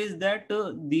view is that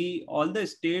all the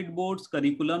state boards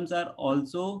curriculums are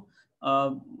also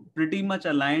pretty much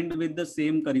aligned with the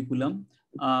same curriculum,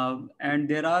 and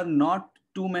there are not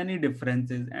too many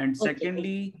differences. And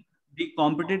secondly, the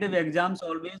competitive exams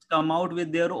always come out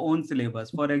with their own syllabus.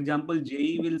 For example,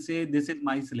 JEE will say this is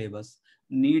my syllabus,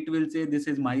 NEET will say this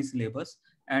is my syllabus,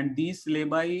 and these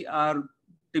syllabi are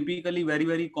typically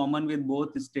very common with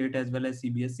both state as well as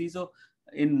CBSE. So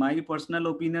in my personal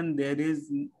opinion, there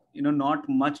is not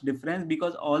much difference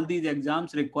because all these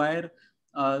exams require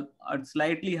a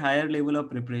slightly higher level of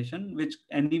preparation, which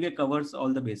anyway covers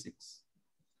all the basics.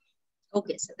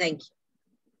 Okay, sir. Thank you.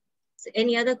 So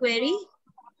any other query?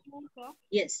 Sir.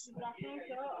 Yes. Good afternoon,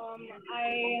 sir.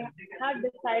 I have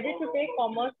decided to take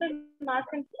commerce and maths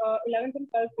in 11th and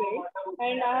 12th grade,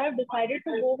 and I have decided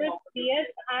to go with CS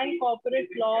and corporate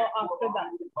law after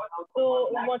that. So,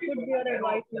 what would be your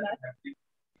advice on that?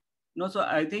 No, so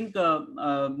I think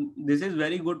this is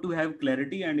very good to have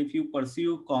clarity. And if you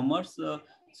pursue commerce,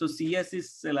 so CS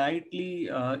is slightly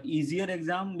easier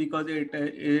exam because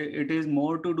it is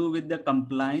more to do with the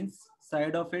compliance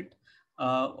side of it.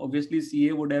 Obviously,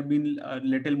 CA would have been a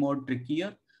little more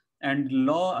trickier. And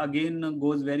law again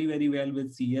goes very, very well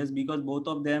with CS because both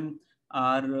of them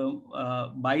are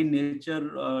by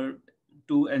nature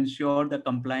to ensure the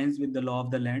compliance with the law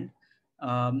of the land,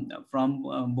 from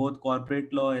both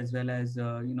corporate law as well as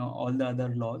all the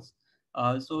other laws.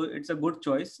 So it's a good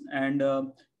choice. And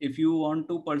if you want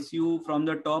to pursue from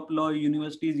the top law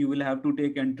universities, you will have to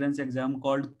take entrance exam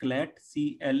called CLAT,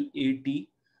 CLAT,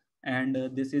 and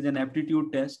this is an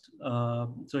aptitude test.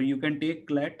 So you can take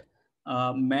CLAT.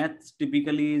 Maths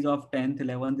typically is of 10th,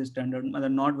 11th standard,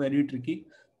 not very tricky,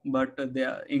 but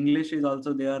the English is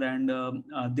also there, and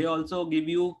they also give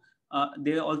you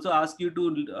they also ask you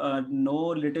to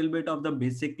know a little bit of the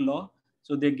basic law.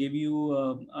 So they give you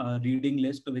a reading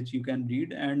list which you can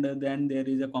read, and then there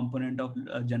is a component of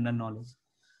general knowledge.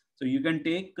 So you can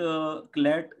take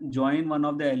CLAT, join one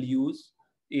of the LUs,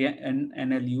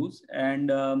 NLUs,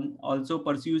 and also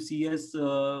pursue CS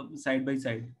side by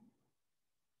side.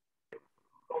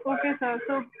 Okay, sir.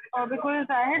 So, because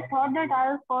I had thought that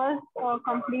I'll first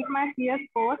complete my CS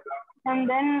course and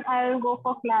then I'll go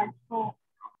for CLAT. So,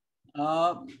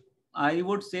 I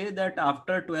would say that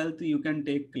after 12th you can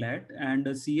take CLAT,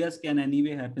 and CS can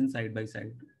anyway happen side by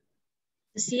side.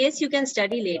 CS you can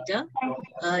study later.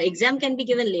 Exam can be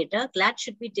given later. CLAT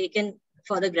should be taken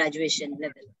for the graduation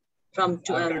level from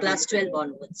class 12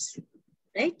 onwards.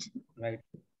 Right? Right.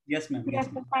 Yes, ma'am. yes,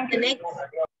 sir. Thank you.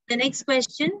 The next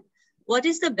question. What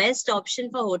is the best option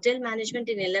for hotel management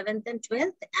in 11th and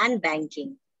 12th and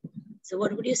banking? So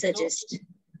what would you suggest?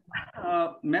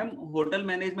 Ma'am, hotel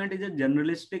management is a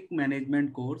generalistic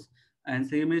management course, and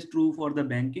same is true for the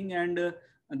banking. And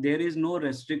there is no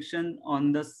restriction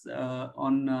on this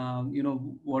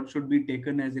what should be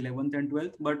taken as 11th and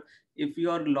 12th. But if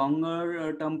your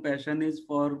longer term passion is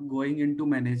for going into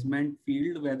management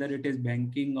field, whether it is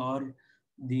banking or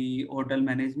the hotel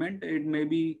management, it may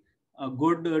be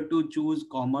good to choose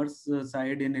commerce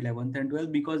side in 11th and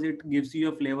 12th, because it gives you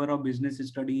a flavor of business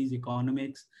studies,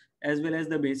 economics, as well as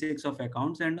the basics of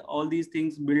accounts, and all these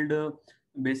things build a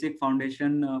basic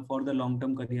foundation for the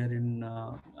long-term career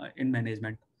in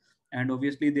management. And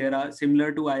obviously there are,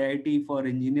 similar to IIT for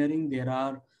engineering, there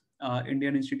are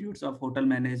Indian Institutes of Hotel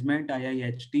Management,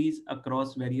 IIHTs,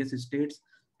 across various states,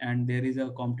 and there is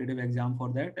a competitive exam for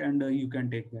that, and you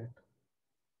can take that.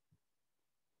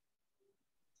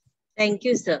 Thank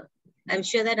you, sir. I'm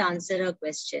sure that answered her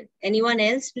question. Anyone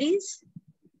else, please?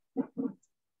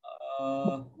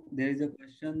 There is a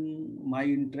question, my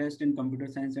interest in computer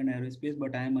science and aerospace,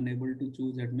 but I am unable to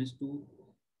choose admits to.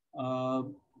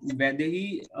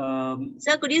 Vaidehi,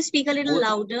 sir, could you speak a little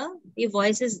louder? Your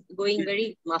voice is going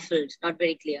very muffled, not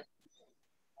very clear.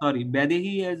 Sorry,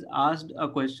 Vaidehi has asked a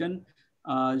question.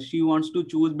 She wants to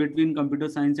choose between computer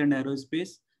science and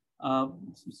aerospace.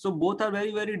 So both are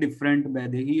very, very different,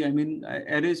 Vaidehi. I mean,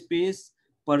 aerospace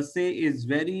per se is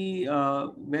very,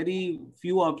 very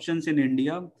few options in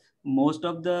India. Most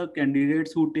of the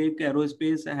candidates who take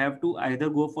aerospace have to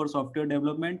either go for software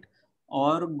development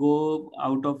or go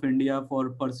out of India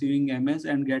for pursuing MS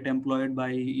and get employed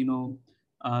by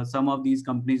some of these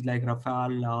companies like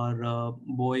Rafale or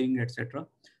Boeing, etc.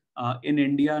 In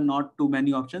India, not too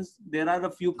many options. There are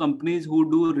a few companies who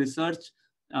do research,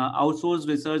 outsource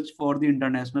research for the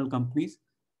international companies.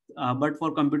 But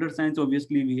for computer science,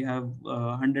 obviously, we have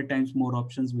 100 times more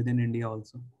options within India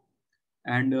also.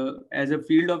 And as a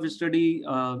field of study,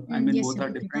 I mean, yes, both sir. are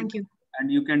Okay, different. thank you.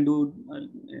 And you can do,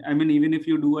 I mean, even if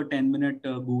you do a 10-minute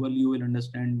Google, you will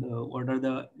understand what are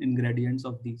the ingredients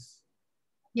of these.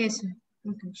 Yes, sir.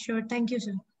 Okay, sure. Thank you,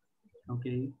 sir.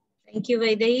 Okay. Thank you,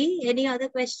 Vaidehi. Any other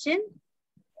question?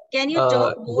 Can you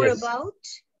talk more about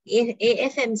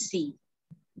AFMC?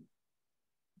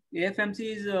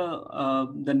 AFMC is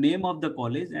the name of the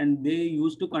college, and they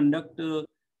used to conduct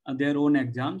their own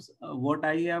exams. What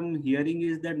I am hearing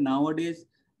is that nowadays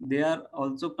they are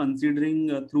also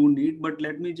considering through NEET, but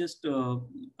let me just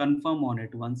confirm on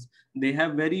it once. They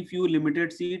have very few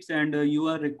limited seats, and you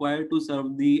are required to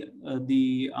serve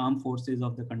the armed forces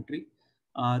of the country.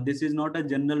 This is not a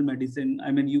general medicine.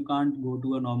 I mean, you can't go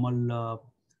to a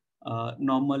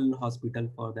normal hospital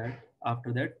for that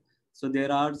after that. So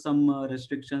there are some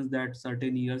restrictions that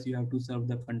certain years you have to serve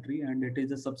the country, and it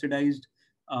is a subsidized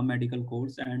medical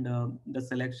course, and the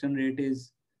selection rate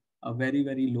is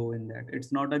very low in that.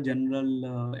 It's not a general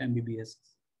MBBS.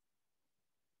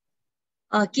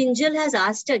 Kinjal has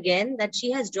asked again that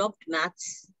she has dropped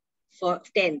maths for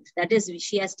 10th. That is,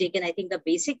 she has taken, I think, the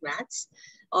basic maths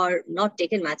or not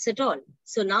taken maths at all.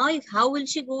 So now how will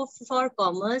she go for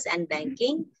commerce and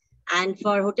banking? And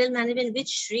for hotel management, which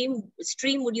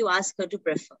stream would you ask her to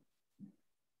prefer?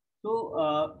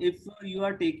 So if you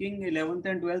are taking 11th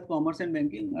and 12th commerce and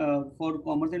banking, for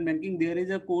commerce and banking, there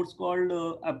is a course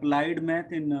called applied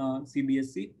math in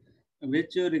CBSE,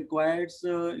 which requires,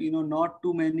 not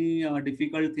too many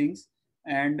difficult things.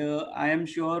 And I am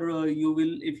sure you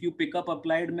will, if you pick up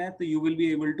applied math, you will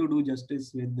be able to do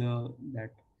justice with that.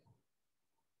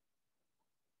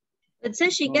 But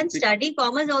sir, she can study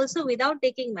commerce also without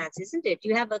taking maths, isn't it?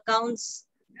 You have accounts,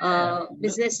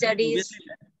 business studies.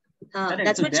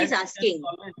 That's So what she's asking.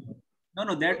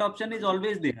 No, that option is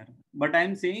always there. But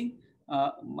I'm saying,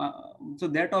 so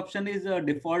that option is a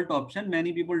default option.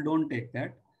 Many people don't take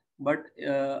that. But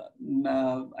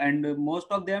and most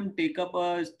of them take up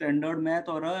a standard math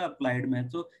or a applied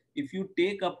math. So if you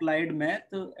take applied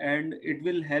math, and it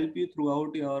will help you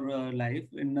throughout your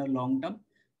life in the long term.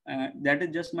 That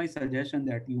is just my suggestion,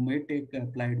 that you may take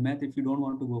applied math if you don't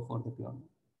want to go for the pure math.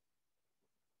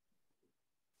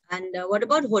 And what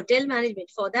about hotel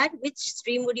management? For that, which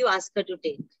stream would you ask her to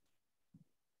take?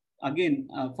 Again,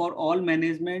 for all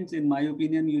managements, in my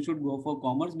opinion, you should go for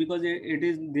commerce, because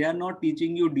they are not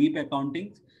teaching you deep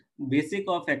accounting, basic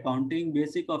of accounting,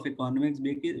 basic of economics,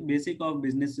 basic of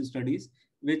business studies,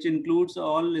 which includes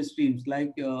all streams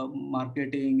like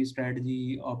marketing,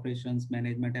 strategy, operations,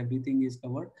 management, everything is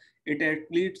covered. It at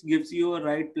least gives you a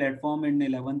right platform in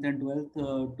 11th and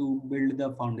 12th to build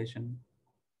the foundation.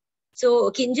 So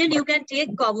Kinjal, you can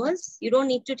take commerce. You don't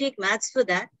need to take maths for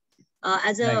that.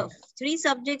 Right. 3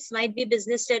 subjects might be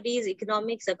business studies,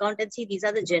 economics, accountancy. These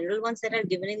are the general ones that are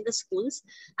given in the schools.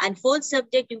 And 4th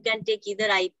subject, you can take either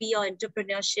IP or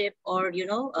entrepreneurship or,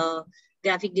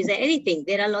 graphic design, anything.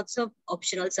 There are lots of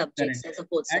optional subjects as a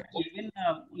 4th subject.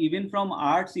 Even from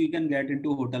arts, you can get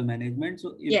into hotel management.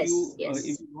 So if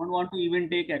you don't want to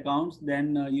even take accounts,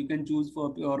 then you can choose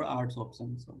for pure arts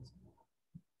options also.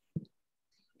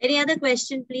 Any other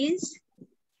question, please?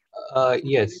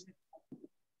 Yes.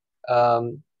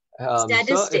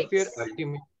 Statistics. So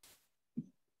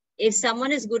if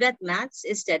someone is good at maths,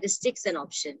 is statistics an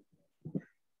option?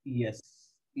 Yes,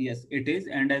 it is.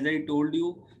 And as I told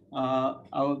you,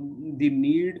 the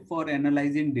need for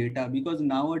analyzing data, because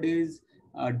nowadays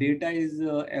data is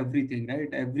everything,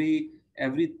 right?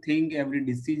 Everything, every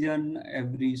decision,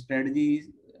 every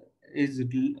strategy is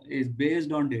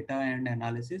based on data and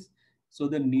analysis. So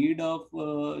the need of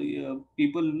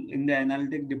people in the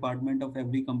analytic department of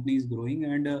every company is growing,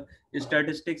 and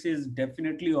statistics is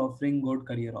definitely offering good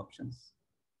career options.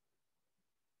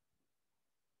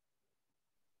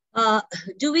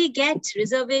 Do we get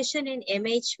reservation in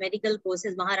MH medical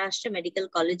courses, Maharashtra medical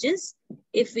colleges,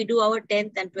 if we do our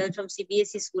 10th and 12th from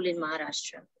CBSE school in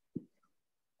Maharashtra?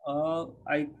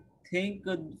 I think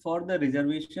for the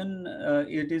reservation,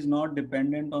 it is not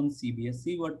dependent on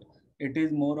CBSE, but it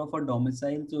is more of a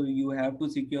domicile. So you have to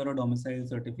secure a domicile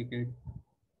certificate.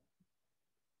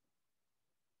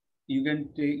 You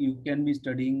can be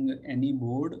studying any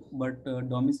board, but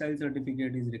domicile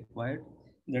certificate is required,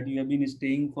 that you have been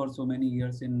staying for so many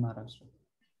years in Maharashtra.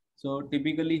 So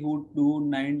typically who do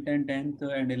 9th and 10th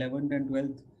and 11th and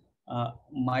 12th,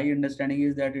 my understanding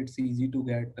is that it's easy to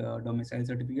get domicile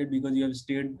certificate because you have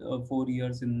stayed 4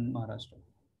 years in Maharashtra.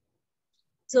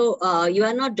 So you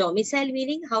are not domicile,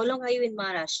 meaning how long are you in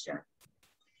Maharashtra?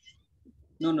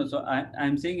 No. So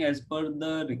I'm saying as per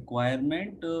the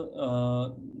requirement,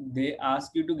 they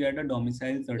ask you to get a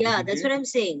domicile certificate. Yeah, that's what I'm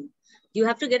saying. You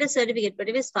have to get a certificate. But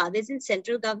if his father is in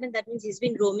central government, that means he's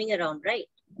been roaming around, right?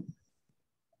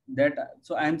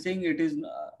 So I'm saying it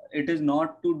is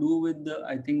not to do with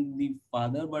I think the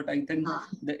father, but I think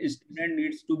the student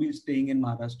needs to be staying in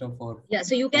Maharashtra for. Yeah,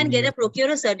 so you can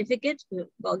procure a certificate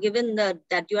given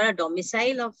that you are a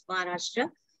domicile of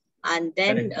Maharashtra, and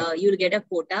then you'll get a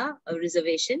quota, a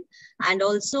reservation, and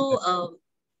also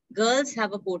girls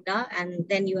have a quota, and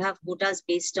then you have quotas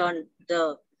based on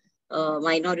the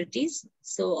minorities.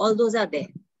 So all those are there.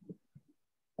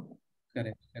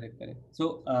 Correct.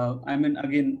 So, I mean,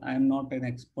 again, I'm not an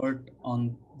expert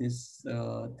on this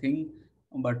thing,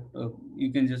 but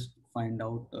you can just find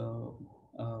out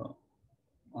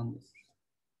on this.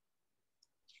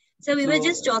 So we were So,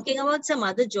 just talking about some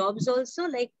other jobs also,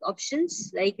 like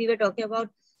options, like we were talking about,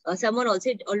 someone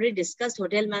also already discussed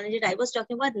hotel manager. I was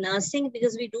talking about nursing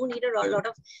because we do need a lot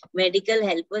of medical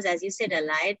helpers, as you said,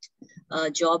 allied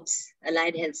jobs,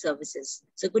 allied health services.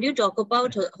 So could you talk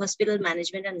about hospital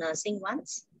management and nursing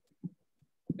once?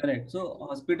 correct. So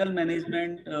hospital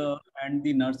management and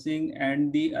the nursing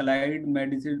and the allied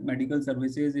medicine medical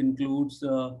services includes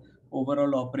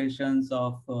overall operations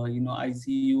of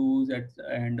ICUs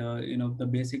and the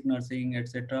basic nursing,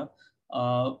 etc.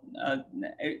 Uh, uh,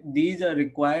 these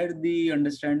require the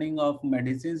understanding of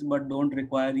medicines, but don't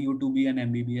require you to be an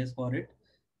MBBS for it.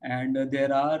 And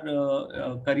there are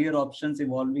career options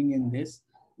evolving in this,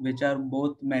 which are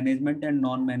both management and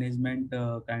non-management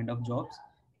kind of jobs,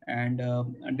 and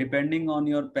depending on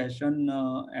your passion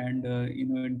and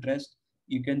interest,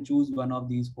 you can choose one of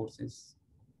these courses.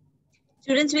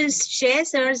 Students will share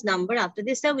sir's number after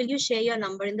this. Sir, will you share your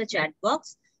number in the chat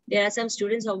box? There are some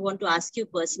students who want to ask you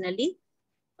personally.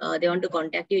 They want to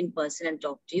contact you in person and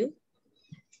talk to you.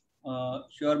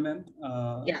 Sure, ma'am.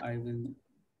 Yeah. I will.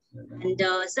 And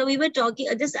so we were talking,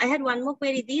 I had one more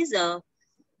query. These,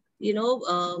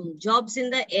 jobs in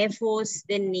the Air Force,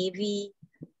 then Navy,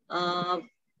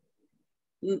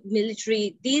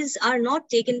 military, these are not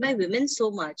taken by women so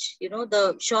much,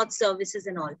 the short services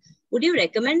and all. Would you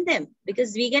recommend them?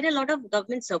 Because we get a lot of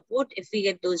government support if we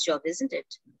get those jobs, isn't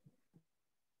it?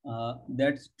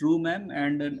 That's true, ma'am.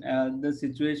 And the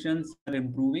situations are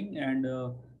improving, and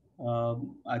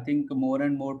I think more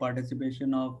and more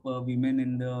participation of women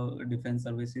in the defense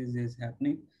services is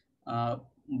happening.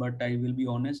 But I will be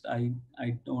honest, I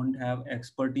don't have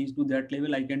expertise to that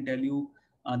level. I can tell you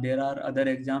there are other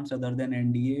exams other than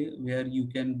NDA where you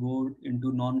can go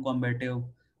into non-combative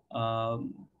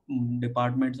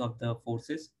departments of the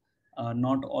forces.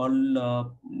 Not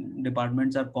all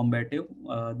departments are combative.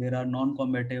 There are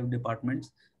non-combative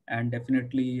departments, and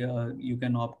definitely you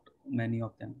can opt many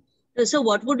of them. So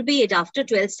what would be it? After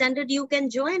 12th standard you can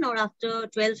join, or after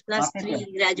 12 plus After 3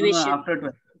 12th. graduation? No, after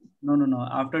 12th. No.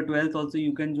 After 12th also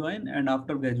you can join, and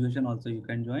after graduation also you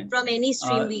can join. From any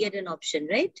stream we get an option,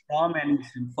 right? From any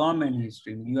stream. From any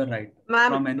stream. You are right.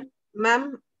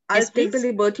 Ma'am, I'll Yes, take the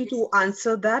liberty to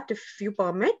answer that if you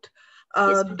permit.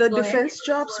 Yes, The go defense ahead.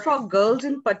 jobs for girls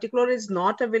in particular is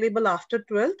not available after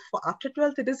 12th. For after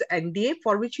 12th, it is NDA,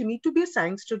 for which you need to be a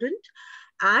science student,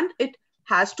 and it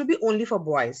has to be only for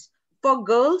boys. For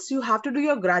girls, you have to do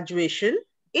your graduation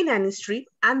in any stream,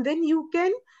 and then you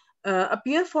can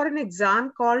appear for an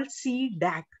exam called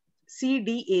CDAC,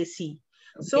 CDAC. Okay.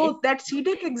 So that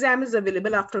CDAC exam is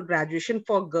available after graduation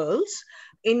for girls,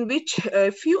 in which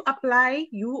if you apply,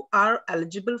 you are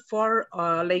eligible for,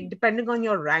 depending on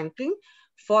your ranking,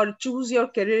 for choose your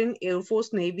career in Air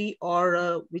Force, Navy,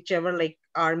 or whichever, like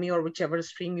Army or whichever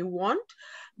stream you want.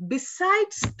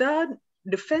 Besides the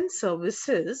defense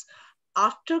services,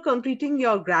 after completing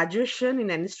your graduation in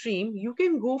any stream, you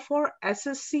can go for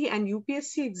SSC and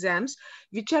UPSC exams,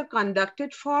 which are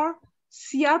conducted for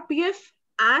CRPF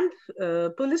and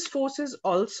police forces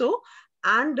also,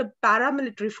 and the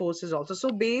paramilitary forces also. So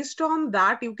based on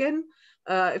that, you can,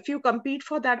 if you compete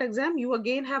for that exam, you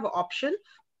again have option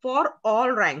for all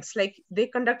ranks. Like they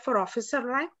conduct for officer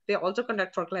rank, they also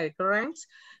conduct for clerical ranks.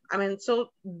 I mean, so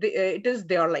it is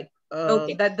there, like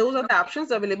Okay. that those are the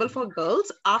options available for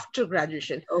girls after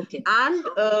graduation. Okay. And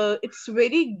it's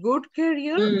very good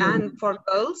career. And for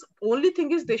girls, only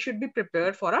thing is they should be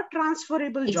prepared for a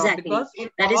transferable job, because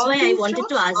that is why I wanted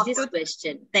to ask after this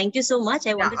question. Thank you so much.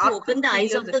 I wanted to open the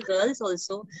eyes of the girls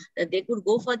also, that they could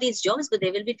go for these jobs, but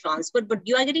they will be transferred. But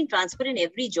you are getting transferred in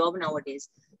every job nowadays,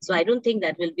 so I don't think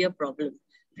that will be a problem.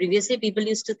 Previously people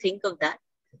used to think of that,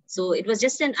 so it was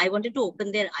just I wanted to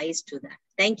open their eyes to that.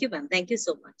 Thank you, ma'am. Thank you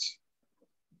so much.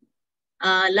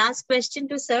 Last question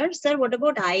to sir. Sir, what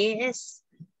about IAS,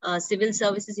 civil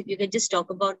services? If you could just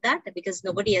talk about that, because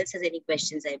nobody else has any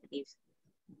questions, I believe.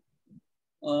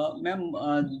 Ma'am,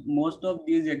 most of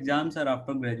these exams are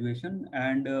after graduation,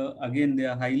 and again, they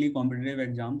are highly competitive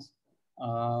exams.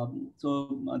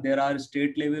 So there are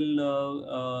state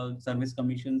level service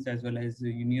commissions as well as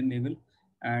union level,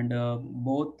 and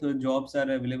both jobs are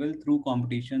available through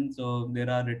competition. So there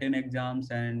are written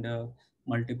exams and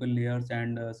multiple layers,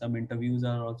 and some interviews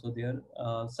are also there.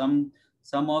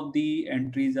 Some of the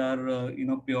entries are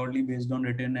purely based on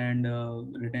written and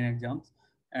written exams,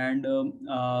 and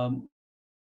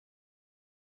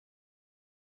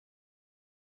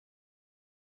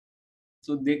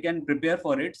so they can prepare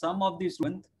for it. Some of the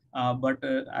students, but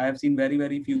I have seen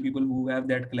very few people who have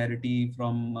that clarity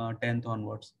from 10th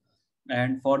onwards.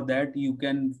 And for that, you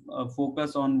can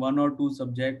focus on one or two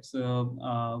subjects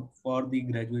for the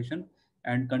graduation,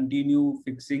 and continue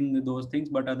fixing those things.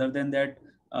 But other than that,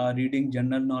 reading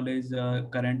general knowledge,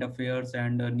 current affairs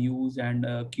and news, and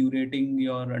curating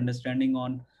your understanding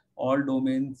on all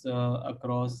domains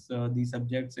across these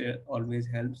subjects always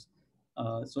helps.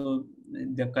 So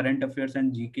the current affairs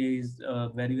and GK is a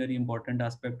very, very important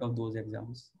aspect of those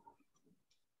exams.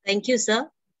 Thank you, sir.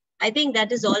 I think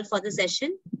that is all for the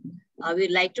session.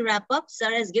 We'd like to wrap up.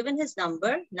 Sir has given his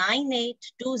number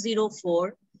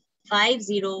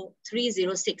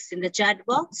 98204-50306 in the chat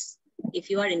box. If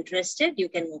you are interested, you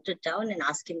can note it down and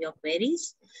ask him your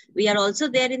queries. We are also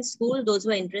there in school. Those who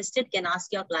are interested can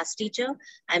ask your class teacher.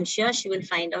 I'm sure she will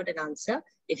find out an answer.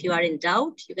 If you are in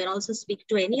doubt, you can also speak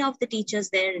to any of the teachers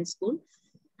there in school,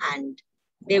 and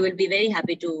they will be very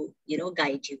happy to,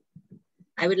 guide you.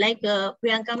 I would like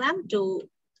Priyanka ma'am to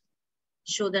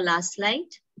show the last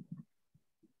slide.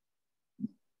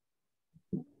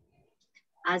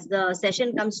 As the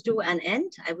session comes to an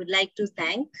end, I would like to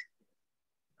thank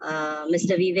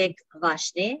Mr. Vivek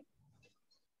Vashne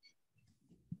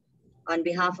on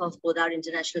behalf of Podar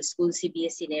International School,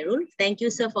 CBSE Nerul. Thank you,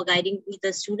 sir, for guiding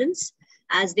the students.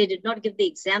 As they did not give the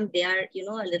exam, they are,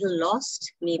 a little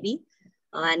lost, maybe.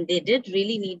 And they did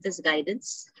really need this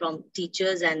guidance from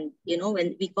teachers. And,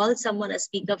 when we call someone a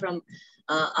speaker from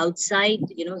outside,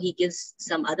 he gives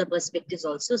some other perspectives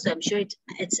also. So I'm sure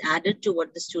it's added to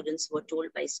what the students were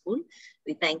told by school.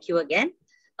 We thank you again.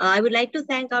 I would like to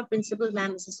thank our principal,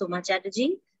 ma'am, Mrs. Soma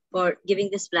Chatterjee, for giving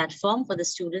this platform for the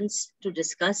students to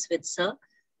discuss with sir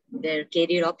their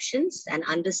career options and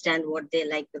understand what they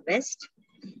like the best.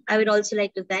 I would also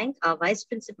like to thank our Vice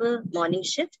Principal, Morning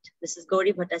Shift, Mrs.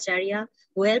 Gauri Bhattacharya,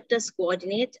 who helped us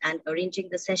coordinate and arranging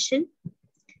the session.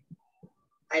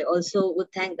 I also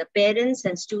would thank the parents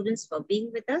and students for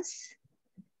being with us.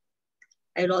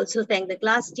 I would also thank the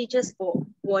class teachers for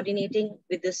coordinating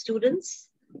with the students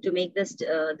to make this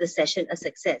session a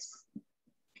success.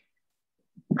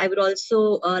 I would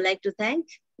also like to thank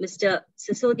Mr.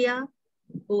 Sisodia,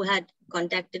 who had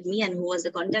contacted me and who was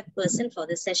the contact person for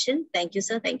the session. Thank you,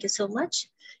 sir. Thank you so much.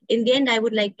 In the end, I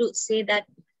would like to say that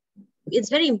it's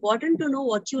very important to know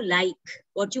what you like,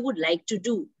 what you would like to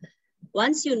do.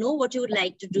 Once you know what you would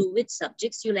like to do, which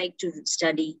subjects you like to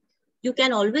study, you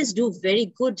can always do very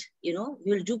good, you'll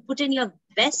put in your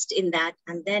best in that,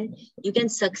 and then you can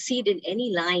succeed in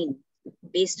any line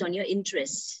based on your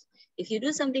interests. If you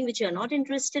do something which you're not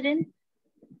interested in,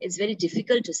 it's very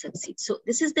difficult to succeed. So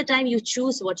this is the time you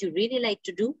choose what you really like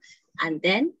to do, and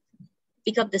then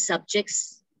pick up the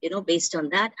subjects, based on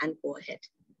that, and go ahead.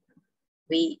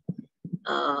 We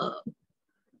are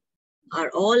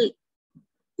all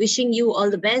wishing you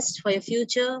all the best for your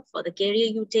future, for the career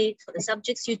you take, for the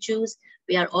subjects you choose.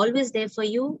 We are always there for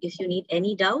you. If you need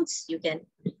any doubts, you can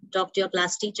talk to your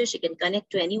class teacher. She can connect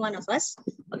to any one of us.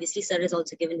 Obviously, sir has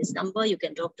also given his number. You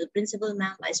can talk to the principal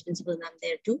ma'am, vice principal ma'am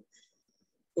there too,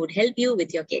 who would help you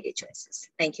with your career choices.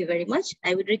 Thank you very much.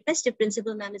 I would request if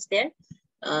principal ma'am is there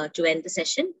to end the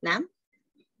session. Ma'am.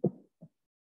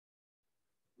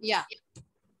 Yeah.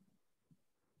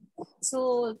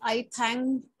 So I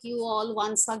thank you all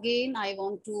once again. I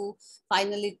want to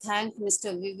finally thank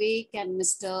Mr. Vivek and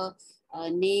Mr.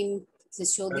 Neem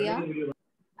Sishodia,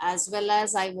 as well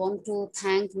as I want to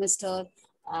thank Mr.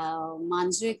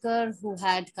 Manjrekar, who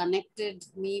had connected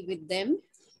me with them.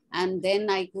 And then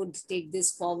I could take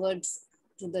this forward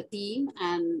to the team.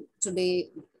 And today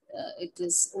it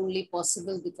is only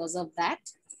possible because of that.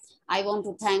 I want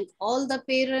to thank all the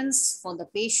parents for the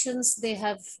patience they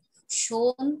have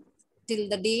shown till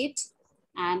the date.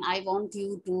 And I want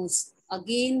you to,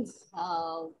 again,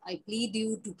 I plead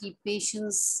you to keep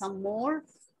patience some more.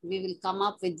 We will come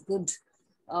up with good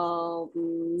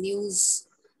news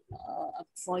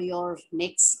for your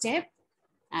next step.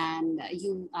 And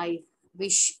I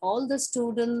wish all the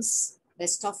students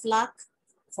best of luck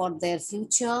for their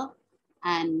future.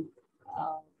 And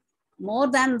more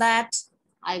than that,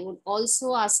 I would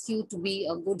also ask you to be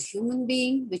a good human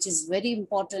being, which is very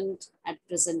important at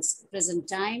present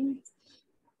time,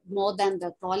 more than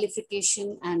the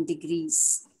qualification and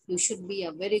degrees. You should be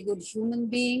a very good human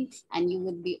being, and you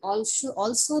would be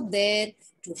also there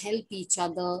to help each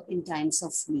other in times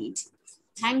of need.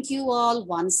 Thank you all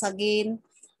once again,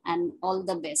 and all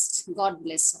the best. God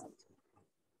bless all.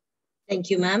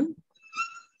 Thank you, ma'am.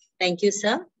 Thank you,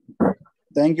 sir.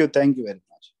 Thank you very much.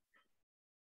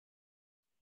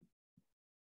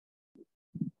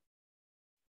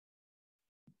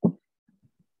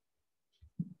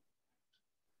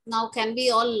 Now, can we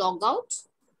all log out?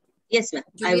 Yes, ma'am.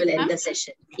 I will end the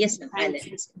session. Yes, ma'am. I'll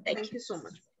end. Thank you so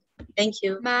much. Thank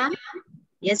you. Ma'am?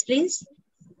 Yes, please.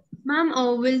 Ma'am,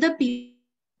 will the people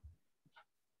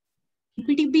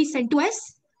PPT be sent to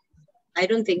us? I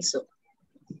don't think so.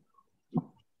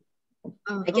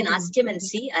 I can Okay. ask him and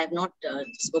see. I have not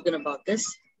spoken about this.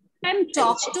 And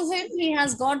talk to him. He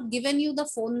has given you the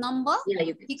phone number. Yeah,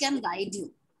 you can. He can guide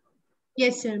you.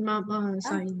 Yes, sir, ma'am.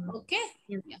 Sorry, ma'am. Okay.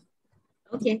 Yeah.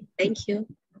 Okay. Thank you.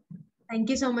 Thank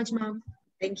you so much, ma'am.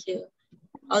 Thank you.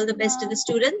 All the best to the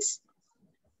students.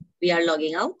 We are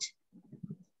logging out.